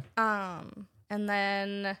 Okay. And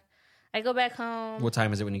then I go back home. What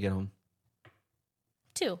time is it when you get home?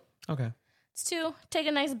 2. Okay. It's 2. Take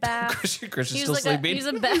a nice bath. Christian's Use still like sleeping. Use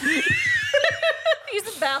a bath.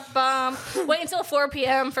 Use a bath bomb. Wait until 4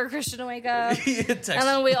 p.m. for Christian to wake up. And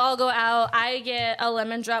then we all go out. I get a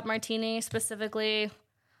lemon drop martini specifically.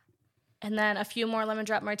 And then a few more lemon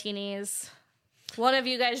drop martinis. One of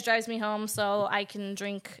you guys drives me home so I can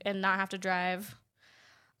drink and not have to drive.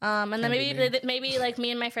 And then maybe like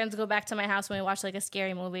me and my friends go back to my house when we watch like a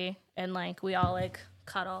scary movie and like we all like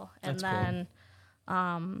cuddle and That's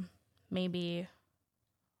then maybe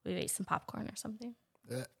we ate some popcorn or something.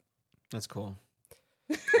 That's cool.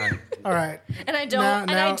 All right. And I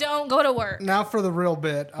don't go to work. Now for the real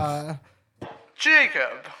bit.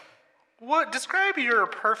 Jacob, describe your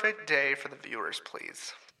perfect day for the viewers,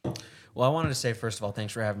 please. Well, I wanted to say, first of all,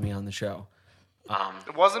 thanks for having me on the show.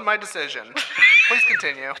 It wasn't my decision. Please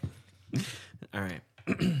continue. All right.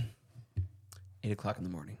 8 o'clock in the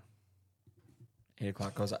morning. 8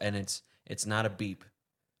 o'clock goes, and it's not a beep.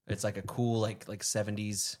 It's like a cool like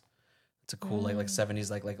 70s. It's a cool like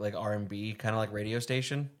 70s like R&B kind of like radio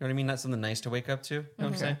station. You know what I mean? Not something nice to wake up to. You know what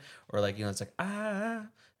I'm saying? Or like, you know, it's like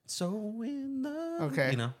so in the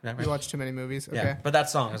Okay. You know, right? You watch too many movies. Okay. Yeah, but that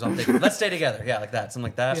song is what I'm thinking. Let's stay together. Yeah, like that. Something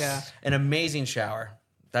like that. Yeah. An amazing shower.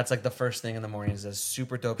 That's like the first thing in the morning is a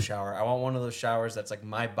super dope shower. I want one of those showers that's like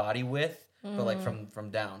my body width, but like from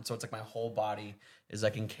down. So it's like my whole body is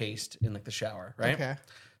like encased in like the shower, right? Okay.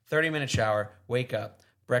 30-minute shower, wake up,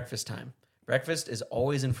 breakfast time. Breakfast is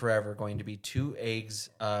always and forever going to be 2 eggs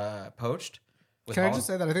poached. With Can I just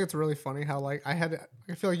say that I think it's really funny how like I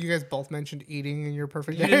feel like you guys both mentioned eating in your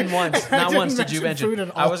perfect day. You didn't once. Not once did you mention food at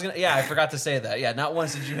all. I forgot to say that. Yeah, not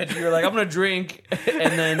once did you mention. You were like, I'm gonna drink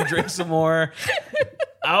and then drink some more.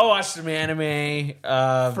 I'll watch some anime.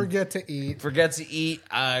 Forget to eat.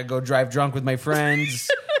 Go drive drunk with my friends.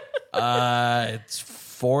 It's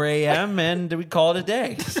 4 a.m. and we call it a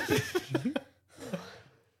day.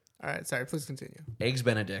 All right, sorry. Please continue. Eggs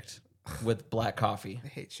Benedict with black coffee. I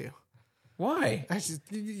hate you. Why?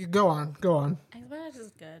 You go on. Go on. Eggs Benedict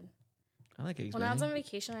is good. I like eggs When I was Benedict. on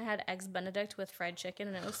vacation, I had Eggs Benedict with fried chicken,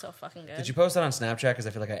 and it was so fucking good. Did you post that on Snapchat? Because I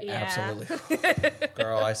feel like I Yeah. absolutely...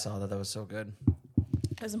 Girl, I saw that. That was so good.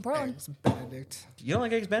 It was in Portland. Eggs Benedict. You don't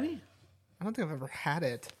like eggs Benny? I don't think I've ever had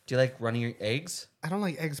it. Do you like running your eggs? I don't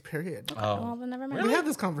like eggs, period. Oh. Well, then never mind. We had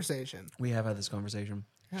this conversation. We have had this conversation.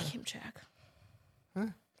 Keep track. Huh?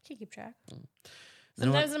 Keep track. Then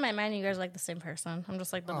Sometimes in my mind, you guys are like the same person. I'm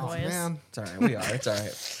just like the boys. Man. It's all right. We are. It's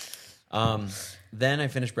all right. Then I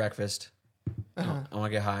finish breakfast. I want to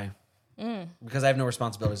get high. Because I have no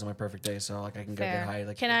responsibilities on my perfect day, so like I can go Fair. get high.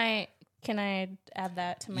 Like Can I add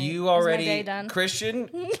that to my? you is already, my day done? Christian,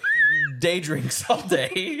 day drinks all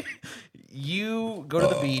day. You go to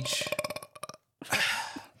the beach.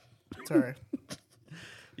 Sorry.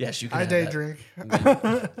 Yes, you can. I have day that. drink.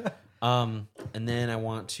 And then I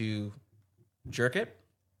want to jerk it.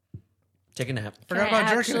 Take a nap. Can I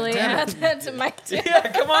actually add that to my day?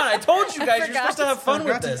 Yeah, come on. I told you guys you're supposed to have fun with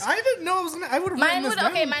Forgot to- this. I didn't know I was gonna. I would have Mine written this would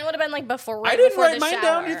down. okay. Mine would have been like before. I didn't before write the mine shower.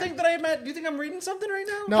 down. Do you think that do you think I'm reading something right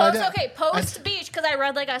now? No, I Post did- okay. Post beach because I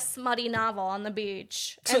read like a smutty novel on the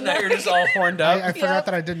beach. So And now then- you're just all horned up. I forgot Yep.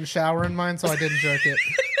 that I didn't shower in mine, so I didn't jerk it.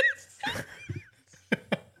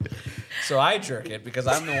 So I jerk it because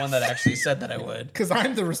I'm the one that actually said that I would. Because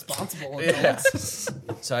I'm the responsible adult. Yeah.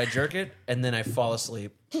 So I jerk it and then I fall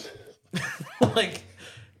asleep. Like,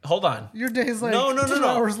 hold on. Your day's like no, 2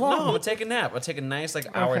 hours long. No, I'm gonna take a nap. I'll take a nice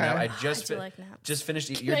hour Okay. nap. I I do like naps. just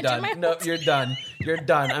finished. Can You're I do done. my No, whole you're done. You're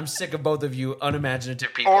done. I'm sick of both of you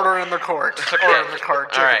unimaginative people. Order in the court. Order in the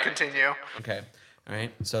court. All right. Continue. Okay. All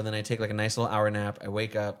right. So then I take like a nice little hour nap. I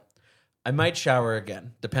wake up. I might shower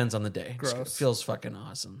again. Depends on the day. Gross. Feels fucking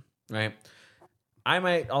awesome. Right. I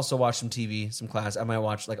might also watch some TV, some class. I might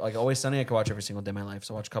watch like Always Sunny. I could watch every single day of my life.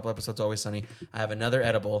 So I watch a couple episodes of Always Sunny. I have another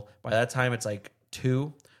edible. By that time, it's like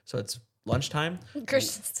 2. So it's lunchtime.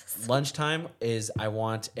 Christian's- Lunchtime is I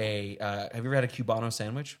want a. Have you ever had a Cubano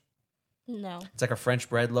sandwich? No, It's like a French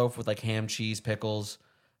bread loaf with like ham, cheese, pickles.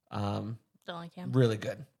 don't like him. Really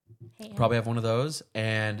good. Hate him. Probably have one of those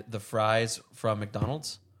and the fries from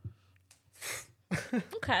McDonald's.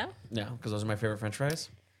 Okay. Yeah, because those are my favorite French fries.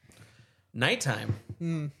 Nighttime.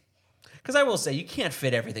 Because I will say, you can't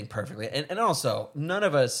fit everything perfectly. And also, none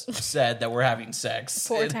of us said that we're having sex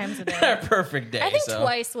 4 times a day. our perfect day. I think so.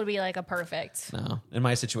 twice would be like a perfect. No, in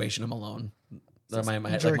my situation, I'm alone.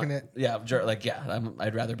 Jerking it. Yeah,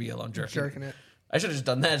 I'd rather be alone Jerking it. I should have just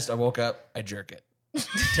done that. Just I woke up, I jerk it.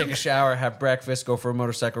 Take a shower, have breakfast, go for a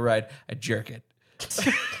motorcycle ride, I jerk it.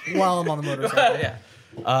 While I'm on the motorcycle. Yeah.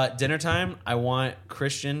 Dinner time, I want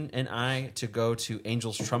Christian and I to go to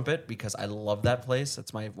Angel's Trumpet because I love that place.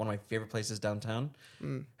 That's one of my favorite places downtown.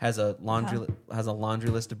 Has a laundry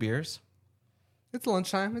list of beers. It's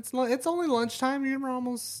lunchtime. It's only lunchtime. You're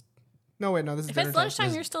almost. No wait, no. This is If dinner it's time.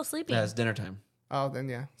 lunchtime, you're still sleeping. Yeah, it's dinner time. Oh, then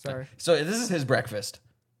yeah. Sorry. So this is his breakfast.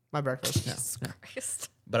 My breakfast. Yeah. Jesus Christ.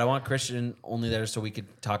 But I want Christian only there so we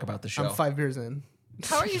could talk about the show. I'm 5 beers in.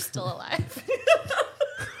 How are you still alive?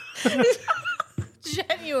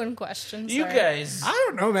 Genuine questions. You sorry. guys. I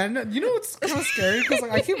don't know, man. You know what's kind of scary? Because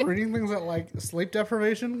I keep reading things that like sleep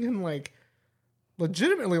deprivation can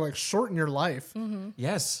legitimately shorten your life.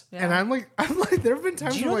 Yes. Yeah. And I'm like, there have been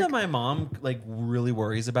times Do you know where that my mom really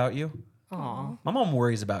worries about you? aw, My mom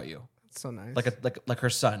worries about you. that's so nice. Like her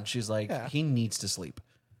son. She's like, Yeah. he needs to sleep.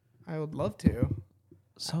 I would love to.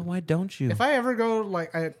 So why don't you? If I ever go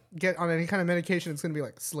I get on any kind of medication, it's gonna be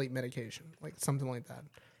sleep medication, something like that.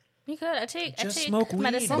 You could. I take smoke weed,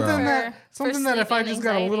 medicine bro. Something for that if I sleep and just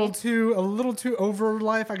got a little anxiety. too over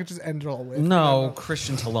life, I could just end it all with. No,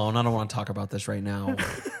 Christian Talone. I don't want to talk about this right now.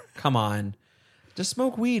 Come on. Just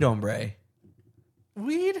smoke weed, hombre.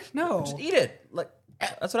 Weed? No. Just eat it.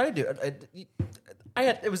 That's what I do.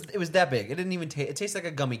 It was that big. It didn't even taste. It tastes like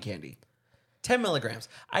a gummy candy. 10 milligrams.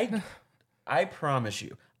 I promise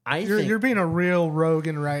you. You're being a real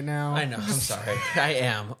Rogan right now. I know. I'm sorry. I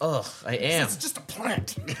am. Ugh. I am. It's just a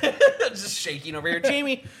plant. Just shaking over here,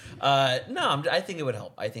 Jamie. No, I think it would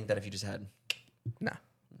help. I think that if you just had. No.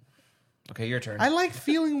 Okay, your turn. I like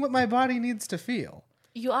feeling what my body needs to feel.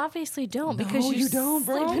 You obviously don't because you don't,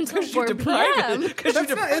 bro. sleep until Because you're 4 deprived. p.m.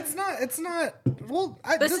 It's not. Well,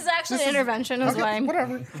 This is actually an intervention, is why I'm-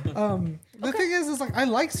 whatever. The thing is I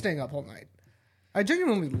like staying up all night. I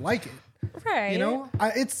genuinely like it. Right. You know,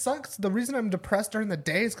 it sucks. The reason I'm depressed during the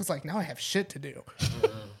day is because now I have shit to do,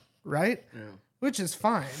 right? Yeah. Which is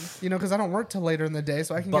fine, because I don't work till later in the day,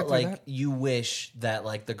 so I can get through that. You wish that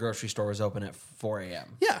the grocery store was open at 4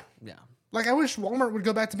 a.m. Yeah. Yeah. Like, I wish Walmart would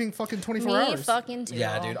go back to being fucking 24 Me hours. fucking too.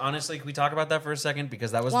 Yeah, dude. Honestly, can we talk about that for a second?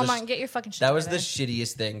 Because that was Walmart, get your fucking shit that was the together.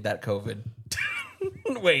 shittiest thing that COVID.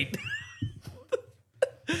 Wait.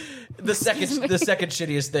 the second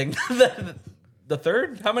shittiest thing. The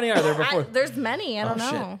third? How many are there before? There's many. I don't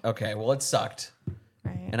know. Shit. Okay, well, it sucked.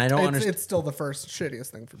 Right. And I don't understand. It's still the first shittiest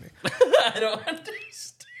thing for me. I don't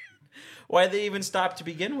understand why they even stopped to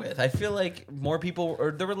begin with. I feel like more people,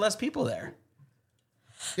 or there were less people there.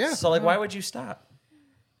 Yeah. So like, why would you stop?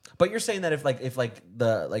 But you're saying that if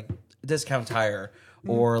the discount tire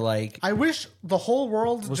or like I wish the whole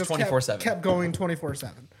world was just 24/7. kept going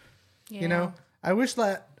 24/7. Yeah. You know, I wish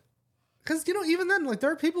that because even then, like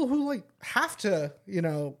there are people who like have to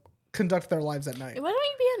conduct their lives at night. Why don't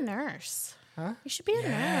you be a nurse? Huh? You should be a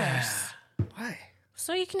nurse. Why?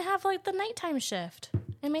 So you can have like the nighttime shift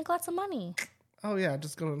and make lots of money. Oh yeah,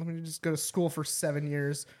 let me just go to school for 7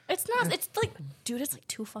 years. It's not. It's like, dude, it's like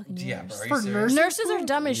 2 fucking years. Yeah, bro, are you For serious? Nurses are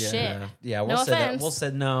dumb as shit. Yeah, we'll No say that. offense.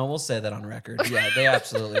 We'll say that on record. Yeah, they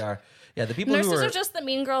absolutely are. Yeah, the people Nurses who are just the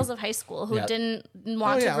mean girls of high school who Yeah. didn't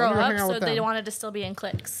want to yeah, grow let me hang up, out so with they them. wanted to still be in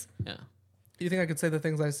cliques. Yeah. You think I could say the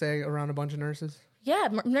things I say around a bunch of nurses? Yeah,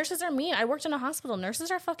 nurses are mean. I worked in a hospital. Nurses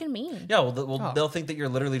are fucking mean. Yeah, well, they'll think that you're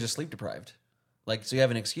literally just sleep deprived. Like, so you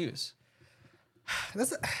have an excuse. That's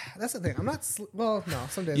the thing. I'm not. Well, no.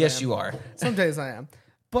 Some days. Yes, I am. you are. Some days I am.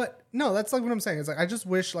 But no, that's like what I'm saying. It's like I just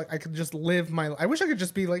wish like I could just live my. I wish I could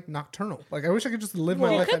just be like nocturnal. Like I wish I could just live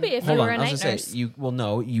my You life. could be if you were a night nurse. Say,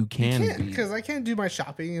 you can be. Because I can't do my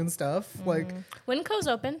shopping and stuff. Like Winco's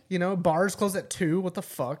open. bars close at 2. What the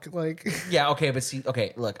fuck? Like Yeah, okay,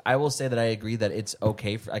 but look, I will say that I agree that it's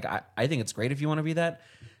okay for like I think it's great if you want to be that.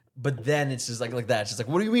 But then it's just like that. It's just like,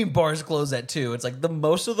 what do you mean bars close at 2? It's like the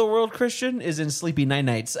most of the world, Christian, is in sleepy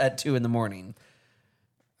nights at 2 in the morning.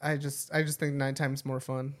 I just think nighttime's more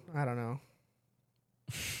fun. I don't know.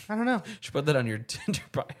 You should put that on your Tinder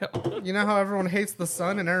bio. You know how everyone hates the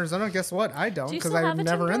sun in Arizona? Guess what? I don't Do you because still have I'm a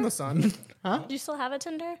never in Tinder? the sun. Huh? Do you still have a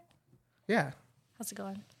Tinder? Yeah. How's it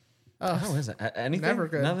going? How is it? Anything? Never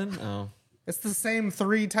good. Nothing? Oh. It's the same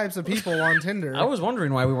 3 types of people on Tinder. I was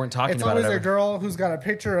wondering why we weren't talking It's about it always ever. a girl who's got a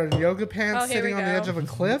picture of yoga pants Oh, here sitting we on the go. edge of a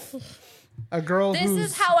cliff. A girl This who's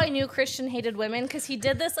is how I knew Christian hated women, because he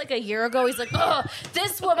did this like a year ago. He's like, oh,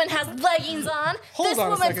 this woman has leggings on. Hold this on a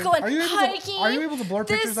woman's second. going Are you hiking. able to blur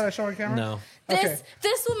pictures that I show on camera? No.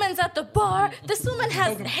 This woman's at the bar. This woman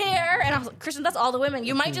has hair. And I was like, Christian, that's all the women.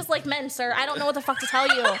 You might just like men, sir. I don't know what the fuck to tell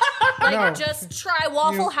you. Like, No. just try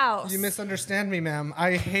Waffle House. You misunderstand me, ma'am.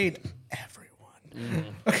 I hate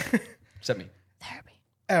Except me.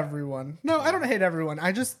 everyone. No, I don't hate everyone.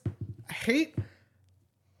 I just hate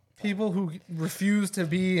people who refuse to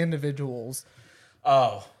be individuals.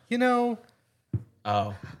 Oh.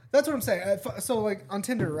 Oh. That's what I'm saying. So, like, on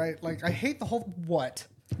Tinder, right? Like, I hate the whole... What?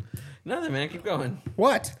 Nothing, man. Keep going.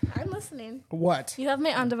 What? I'm listening. What? You have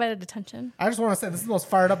my undivided attention. I just want to say, this is the most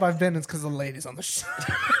fired up I've been. It's because of the ladies on the show.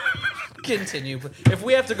 Continue. If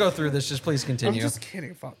we have to go through this, just please I'm continue. just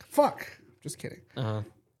kidding. Fuck. Just kidding. Uh-huh.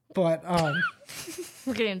 But,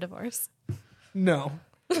 We're getting a divorce. no.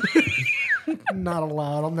 Not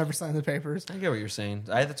allowed. I'll never sign the papers. I get what you're saying.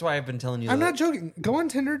 That's why I've been telling you. I'm not joking. Go on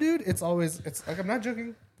Tinder, dude. It's like, I'm not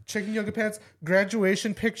joking. Chicken yoga pants,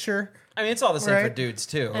 graduation picture. I mean, it's all the same for right? dudes,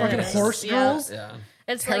 too. Fucking horse girls. Yeah.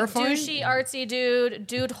 It's Terrifying. like douchey, artsy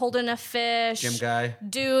dude holding a fish. Gym guy.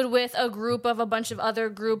 Dude with a group of a bunch of other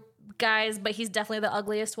group guys, but he's definitely the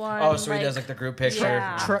ugliest one. Oh, so he does like the group picture.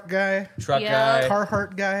 Yeah. Truck guy. Yeah. guy.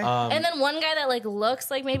 Carhartt guy. And then one guy that like looks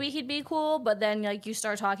like maybe he'd be cool, but then like you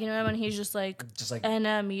start talking to him and he's just like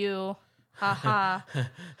NMU, haha,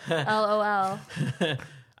 LOL.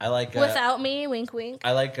 I like Without me, wink wink.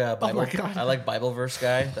 I like Bible. my God. I like Bible verse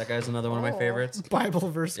guy. That guy's another one of my favorites. Bible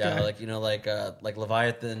verse Yeah, guy. like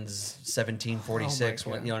Leviathan's 1746. Oh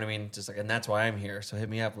my God. You know what I mean? Just like, and that's why I'm here. So hit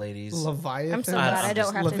me up, ladies. Leviathan. I'm so glad I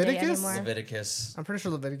don't have to date Leviticus? anymore. Leviticus, I'm pretty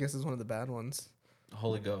sure Leviticus is one of the bad ones.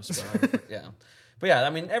 Holy Ghost. But yeah, but yeah. I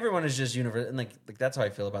mean, everyone is just universal, and like that's how I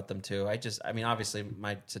feel about them too. I mean, obviously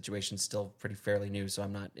my situation's still pretty fairly new, so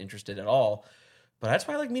I'm not interested at all. But that's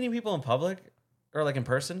why I like meeting people in public. Or like in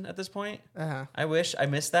person at this point. Uh-huh. I wish I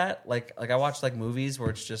missed that. Like I watch like movies where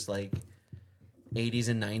it's just like 80s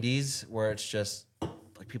and 90s where it's just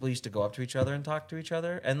like people used to go up to each other and talk to each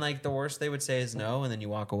other, and like the worst they would say is no, and then you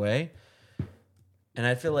walk away. And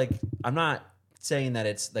I feel like I'm not saying that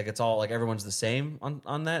it's like it's all like everyone's the same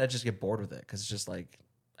on that. I just get bored with it because it's just like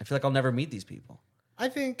I feel like I'll never meet these people. I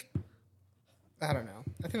don't know.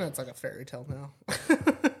 I think that's like a fairy tale now.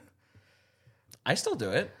 I still do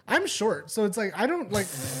it. I'm short, so it's like I don't like.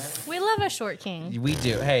 We love a short king. We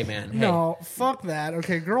do. Hey, man. Hey. No, fuck that.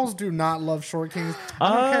 Okay, girls do not love short kings.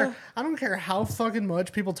 I don't care how fucking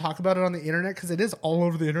much people talk about it on the internet because it is all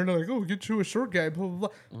over the internet. Like, oh, get you a short guy. Blah blah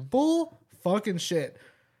blah. Bull fucking shit.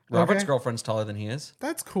 Robert's Okay? girlfriend's taller than he is.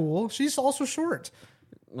 That's cool. She's also short.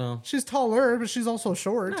 Well, she's taller, but she's also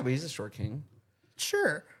short. No, but he's a short king.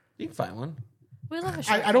 Sure. You can find one. We love a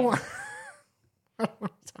short I don't king. want. I don't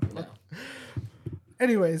want to talk about.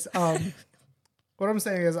 Anyways, what I'm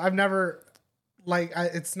saying is I've never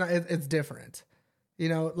it's not it's different. You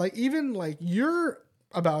know, like even like you're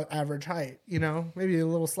about average height, you know, maybe a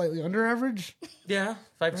little slightly under average. Yeah,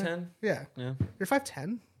 5'10". Yeah. Yeah. You're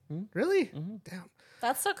 5'10"? Really? Damn.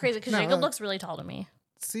 That's so crazy because No, Jacob looks really tall to me.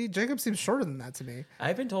 See, Jacob seems shorter than that to me.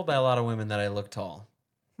 I've been told by a lot of women that I look tall.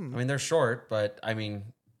 I mean, they're short, but I mean,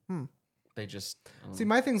 they just I don't See, know.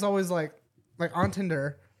 my thing's always like on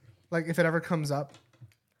Tinder, like if it ever comes up,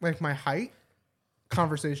 like my height,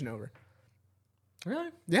 conversation over. Really?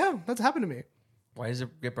 Yeah, that's happened to me. Why does it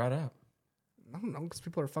get brought up? I don't know, because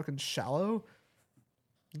people are fucking shallow.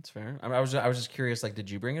 That's fair. I was just curious. Like, did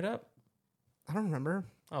you bring it up? I don't remember.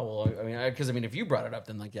 Oh well, I mean, because if you brought it up,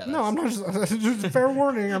 then like yeah. No, I'm not. Just fair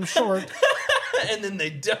warning. I'm short. And then they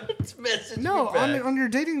don't message No, me back. on your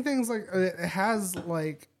dating things, like it has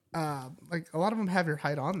like a lot of them have your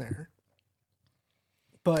height on there.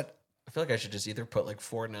 But I feel like I should just either put like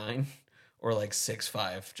 4'9" or like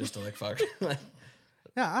 6'5", just to like fuck.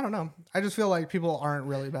 yeah, I don't know. I just feel like people aren't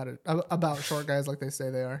really about short guys like they say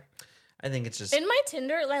they are. I think it's just In my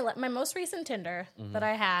Tinder, like my most recent Tinder that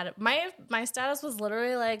I had, my status was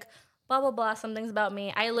literally like blah blah blah. Some things about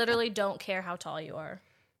me. I literally don't care how tall you are.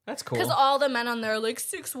 That's cool. Because all the men on there are like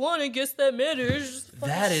 6'1". I guess that matters. Just fucking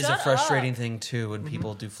That is a shut frustrating up. thing too when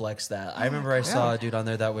people do flex that. I remember I saw a dude on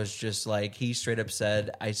there that was just like he straight up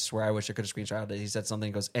said, "I swear I wish I could have screenshotted it." He said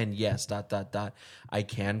something, goes, "And yes, ... I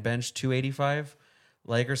can bench 285,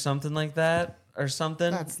 like or something like that or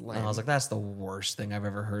something." That's And lame. I was like, "That's the worst thing I've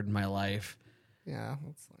ever heard in my life." Yeah,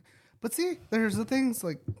 but see, there's the things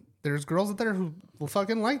like there's girls out there who will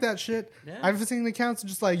fucking like that shit. Yeah. I've seen accounts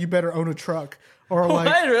just like you better own a truck or like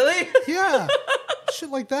What, really? yeah, shit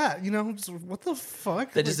like that. You know, just, what the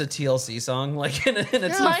fuck? That just a TLC song, like in a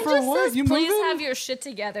Yeah, Mine for just what? says, You please moving? have your shit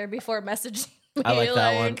together before messaging me. I like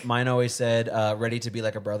that one. Mine always said, "Ready to be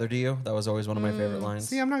like a brother to you." That was always one of my favorite lines.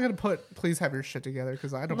 See, I'm not gonna put "please have your shit together"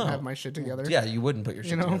 because I don't No. have my shit together. Yeah, you wouldn't put your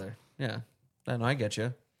shit You know? together. Yeah, I know. I get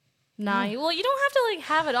you. Nah, well, you don't have to like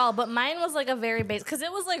have it all, but mine was like a very basic because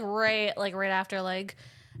it was like right after like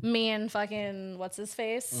me and fucking what's his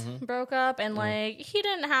face broke up, and like he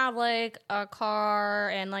didn't have like a car,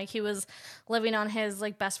 and like he was living on his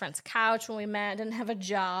like best friend's couch when we met, didn't have a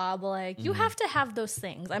job. Like you have to have those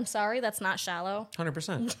things. I'm sorry, that's not shallow.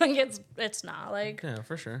 100%. Like it's not like Yeah,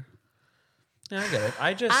 for sure. Yeah, I get it.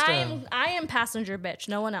 I just I am passenger bitch,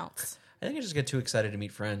 no one else. I think I just get too excited to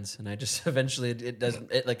meet friends, and I just eventually it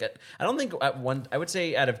doesn't. It like I don't think at one. I would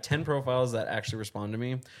say out of 10 profiles that actually respond to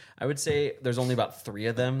me, I would say there's only about 3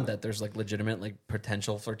 of them that there's like legitimate like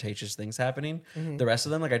potential flirtatious things happening. The rest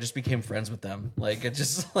of them, like I just became friends with them. Like it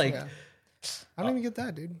just like Yeah. I don't even get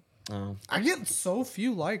that, dude. oh, I get so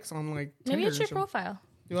few likes on like Tinder. Maybe it's your and shit. profile.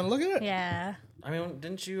 You want to look at it? Yeah. I mean,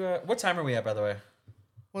 didn't you? What time are we at, by the way?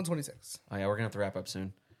 126. Oh yeah, we're gonna have to wrap up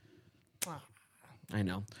soon. Ah. I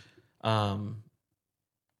know. Wow.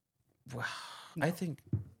 I think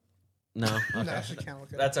no. Okay. No, she can't look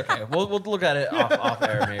at it. That's okay. We'll look at it off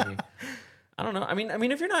air maybe. I don't know. I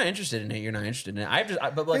mean, if you're not interested in it, you're not interested in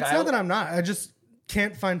it. But like, It's not that I'm not. I just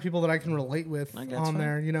can't find people that I can relate with I guess on fine.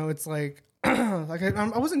 there. You know, it's like, like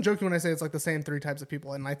I wasn't joking when I say it's like the same 3 types of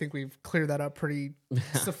people, and I think we've cleared that up pretty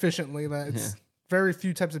sufficiently. That it's very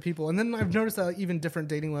few types of people, and then I've noticed that even different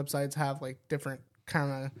dating websites have like different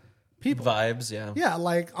kind of people vibes. Yeah. Yeah,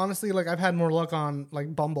 like honestly, like I've had more luck on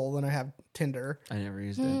like Bumble than I have Tinder. I never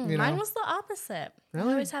used it. You Mine know? was the opposite. Really?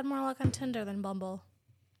 I always had more luck on Tinder than Bumble.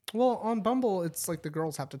 Well, on Bumble, it's like the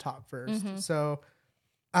girls have to talk first. So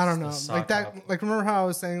I don't know. Like that. sock Like remember how I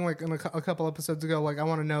was saying like in a couple episodes ago, like I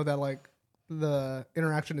want to know that like the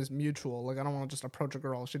interaction is mutual. Like I don't want to just approach a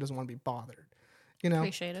girl. She doesn't want to be bothered. You know.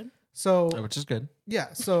 Appreciated. So Which is good.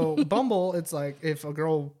 yeah. So Bumble, it's like if a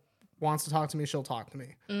girl wants to talk to me, she'll talk to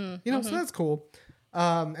me. You know. So that's cool.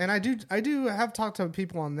 And I do have talked to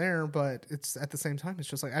people on there, but it's at the same time, it's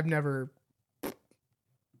just like I've never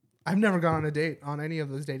gone on a date on any of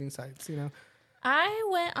those dating sites. You know. I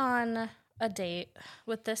went on a date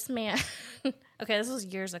with this man. Okay, this was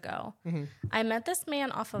years ago. I met this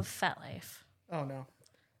man off of FetLife. Oh no.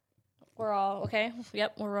 We're all okay.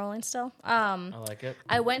 Yep, we're rolling still. I like it.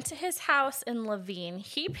 I went to his house in Levine.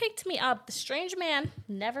 He picked me up. The strange man,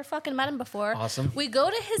 never fucking met him before. Awesome. We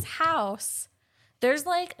go to his house. There's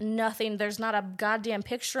like nothing. There's not a goddamn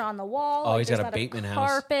picture on the wall. Oh, Like, he's there's got a not Bateman house.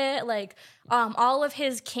 carpet. Like, all of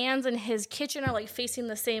his cans in his kitchen are like facing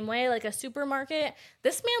the same way, like a supermarket.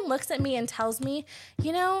 This man looks at me and tells me,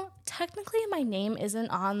 you know, technically my name isn't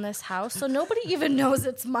on this house, so nobody even knows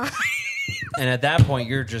it's mine. And at that point,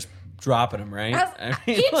 you're just dropping him, right?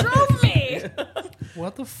 He drove me.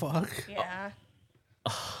 What the fuck? Yeah.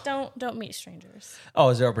 Don't meet strangers. Oh,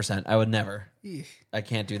 0%. I would never. Eesh. I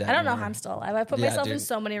can't do that I don't know anymore. how I'm still alive. I put Yeah, myself in dude.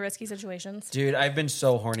 so many risky situations. Dude, I've been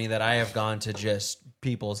so horny that I have gone to just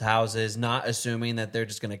people's houses, not assuming that they're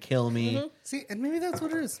just going to kill me. Mm-hmm. See, and maybe that's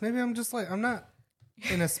what it is. Maybe I'm just like, I'm not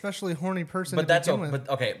an especially horny person. But to that's begin with. but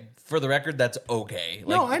okay. For the record, that's okay.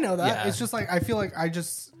 No, Like, I know that. yeah, It's just like I feel like I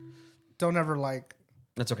just don't ever like,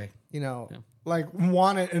 that's okay. you know, like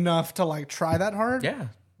want it enough to like try that hard. Yeah,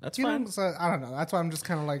 that's You fine. know, so I don't know. That's why I'm just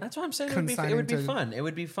kind of like. That's why I'm saying it would be fun. It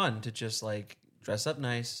would be fun to just like dress up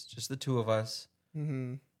nice, just the two of us.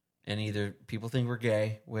 Mm-hmm. And either people think we're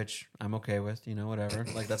gay, which I'm okay with, you know, whatever.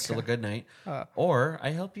 Like that's still a good night. Uh. Or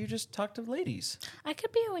I help you just talk to ladies. I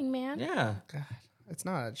could be a wingman. Yeah. God, it's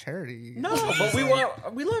not a charity. No, but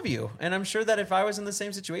we love you, and I'm sure that if I was in the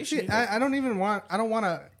same situation, See, I don't even want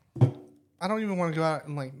to go out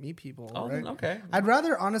and like meet people. Oh, right? okay. I'd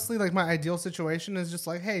rather honestly like my ideal situation is just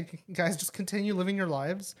like, hey guys, just continue living your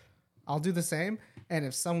lives. I'll do the same. And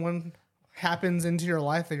if someone happens into your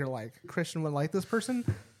life that you're like, Christian would like this person,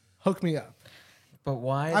 hook me up. But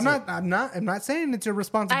why? I'm not saying it's your I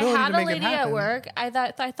responsibility had to a make it lady happen. at work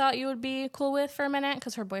I thought you would be cool with for a minute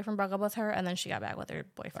because her boyfriend broke up with her and then she got back with her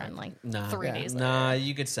boyfriend like 3 days later. Nah,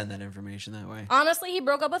 you could send that information that way. Honestly, he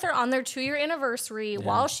broke up with her on their 2-year anniversary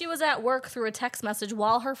while she was at work through a text message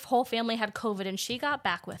while her whole family had COVID and she got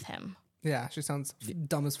back with him. Yeah, she sounds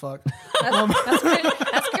dumb as fuck.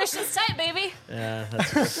 That's Christian's type, baby. Yeah,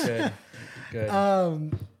 that's good.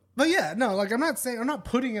 Good. But yeah, no, like I'm not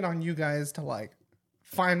putting it on you guys to like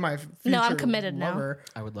find my future No, I'm committed lover.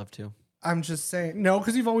 I would love to. I'm just saying no,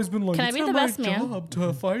 because you've always been like, Can I it's be not the my best man? job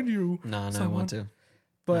to find you. No, I someone." want to.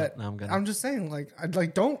 But No, I'm good. I'm just saying, like,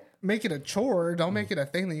 don't make it a chore. Don't make it a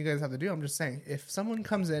thing that you guys have to do. I'm just saying, if someone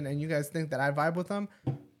comes in and you guys think that I vibe with them,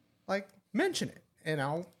 like, mention it, and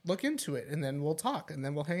I'll look into it, and then we'll talk, and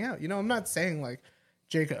then we'll hang out. You know, I'm not saying like,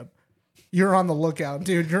 Jacob, you're on the lookout,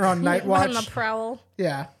 dude. You're on night watch. On the prowl.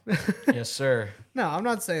 Yeah. Yes, sir. No, I'm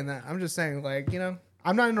not saying that. I'm just saying, like, you know,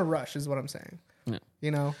 I'm not in a rush, is what I'm saying. No. You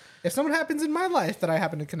know, if someone happens in my life that I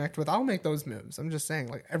happen to connect with, I'll make those moves. I'm just saying,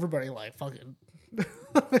 like, everybody, like, fucking.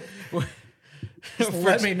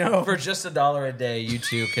 Let me know. For just $1 a day, you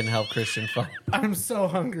two can help Christian find I'm so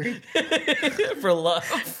hungry. for love.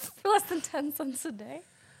 For less than 10 cents a day.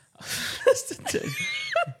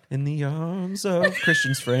 In the arms of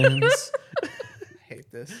Christian's friends.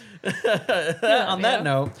 Hate this. On that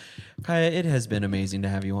note, Kaya, it has been amazing to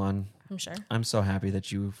have you on. I'm sure. I'm so happy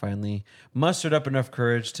that you finally mustered up enough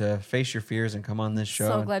courage to face your fears and come on this show.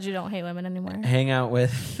 So glad you don't hate women anymore. Hang out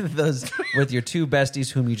with your two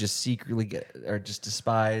besties whom you just secretly get or just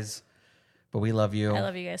despise. But we love you. I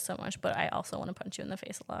love you guys so much, but I also want to punch you in the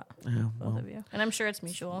face a lot. Yeah, Both of you. And I'm sure it's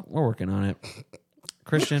mutual. We're working on it.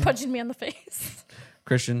 Christian, Punching me in the face.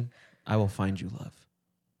 Christian, I will find you love.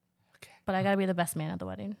 But I got to be the best man at the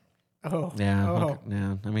wedding. Oh. Yeah, Oh. okay,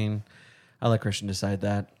 yeah. I mean, I'll let Christian decide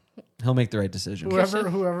that. He'll make the right decision.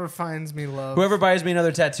 Whoever finds me love. Whoever buys me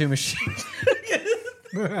another tattoo machine.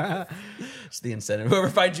 It's the incentive. Whoever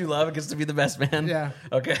finds you love gets to be the best man. Yeah.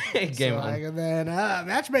 Okay. Game so, on. like, and then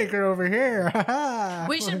matchmaker over here.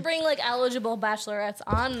 We should bring like eligible bachelorettes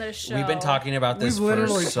on this show. We've been talking about this We've for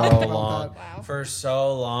literally so talked about long. that. Wow. For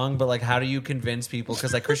so long. But like, how do you convince people?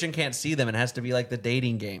 Because like Christian can't see them. It has to be like the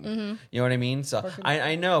dating game. Mm-hmm. You know what I mean? So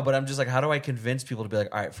I know, but I'm just like, how do I convince people to be like,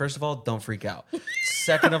 all right, first of all, don't freak out.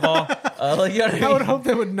 Second of all, like, you know what I mean? I would hope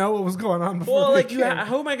they would know what was going on before. Well, they like, came.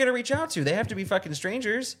 who am I going to reach out to? They have to be fucking strangers.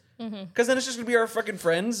 Because then it's just going to be our fucking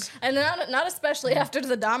friends. And not especially after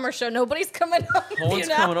the Dahmer show. Nobody's coming over. No one's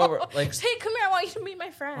coming over. Like, hey, come here. I want you to meet my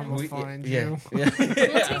friend. I'm gonna find yeah, you. yeah. I'm gonna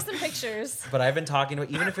take some pictures. But I've been talking to,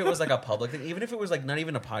 even if it was like a public thing, even if it was like not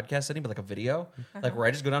even a podcast setting, but like a video, like where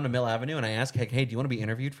I just go down to Mill Avenue and I ask, hey, do you want to be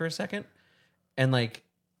interviewed for a second? And like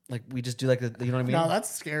we just do like the, you know what I mean? No,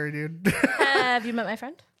 that's scary, dude. Have you met my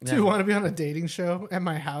friend? Do you want to be on a dating show at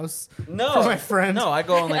my house? No, for my friend. No, I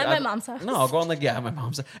go on like At my mom's house. No, I'll go on like at my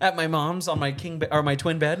mom's at my mom's on my king or my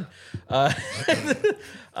twin bed.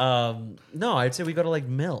 No, I'd say we go to like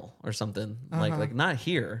Mill or something like not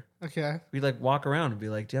here. Okay. We like walk around and be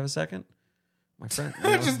like, "Do you have a second?" my friend.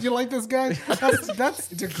 You like this guy? That's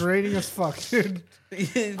degrading as fuck, dude.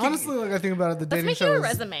 Honestly, like I think about it, the dating Let's make show you a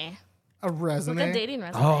is resume. a resume. Like a dating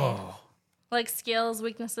resume. Oh. Like skills,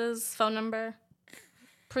 weaknesses, phone number,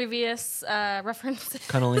 previous references.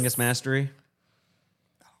 Cunnilingus mastery.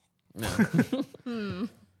 No.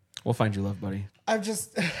 We'll find you love, buddy. I've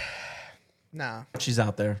just nah. She's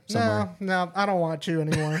out there somewhere. No, I don't want you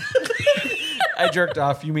anymore. I jerked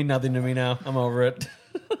off. You mean nothing to me now. I'm over it.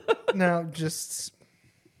 No, just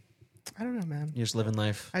I don't know, man. You're just living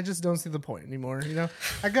life. I just don't see the point anymore. You know,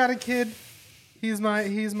 I got a kid. He's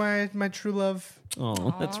my true love.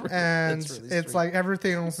 Oh, that's really, and that's really it's sweet. like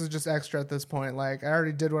everything else is just extra at this point. Like I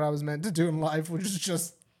already did what I was meant to do in life, which is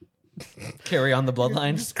just carry on the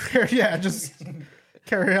bloodline. Just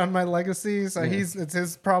carry on my legacy. So it's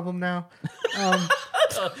his problem now.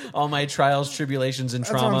 All my trials, tribulations, and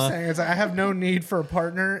trauma. That's what I'm saying. It's like, I have no need for a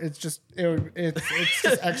partner. It's just it's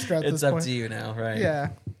just extra at this point. It's up to you now, right? Yeah.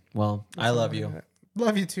 Well, I love you.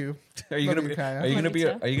 Love you too. Are you gonna be? Are you gonna be?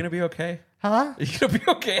 Are you gonna be okay? Huh? Are you gonna be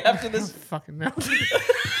okay after this? Fucking no.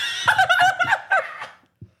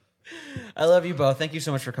 I love you both. Thank you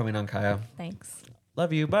so much for coming on, Kaya. Thanks.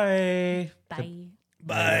 Love you. Bye. Bye.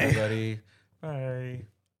 Bye, everybody. Bye.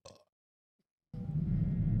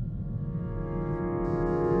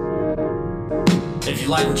 If you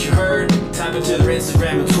like what you heard, type it to their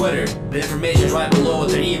Instagram and Twitter. The information's right below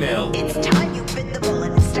with their email. It's time you bit the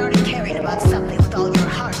bullet and started caring about something with all your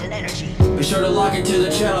heart and energy. Be sure to log into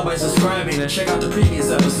the channel by subscribing and check out the previous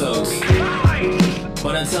episodes.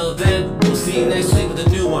 But until then, we'll see you next week with a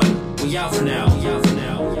new one. We out for now.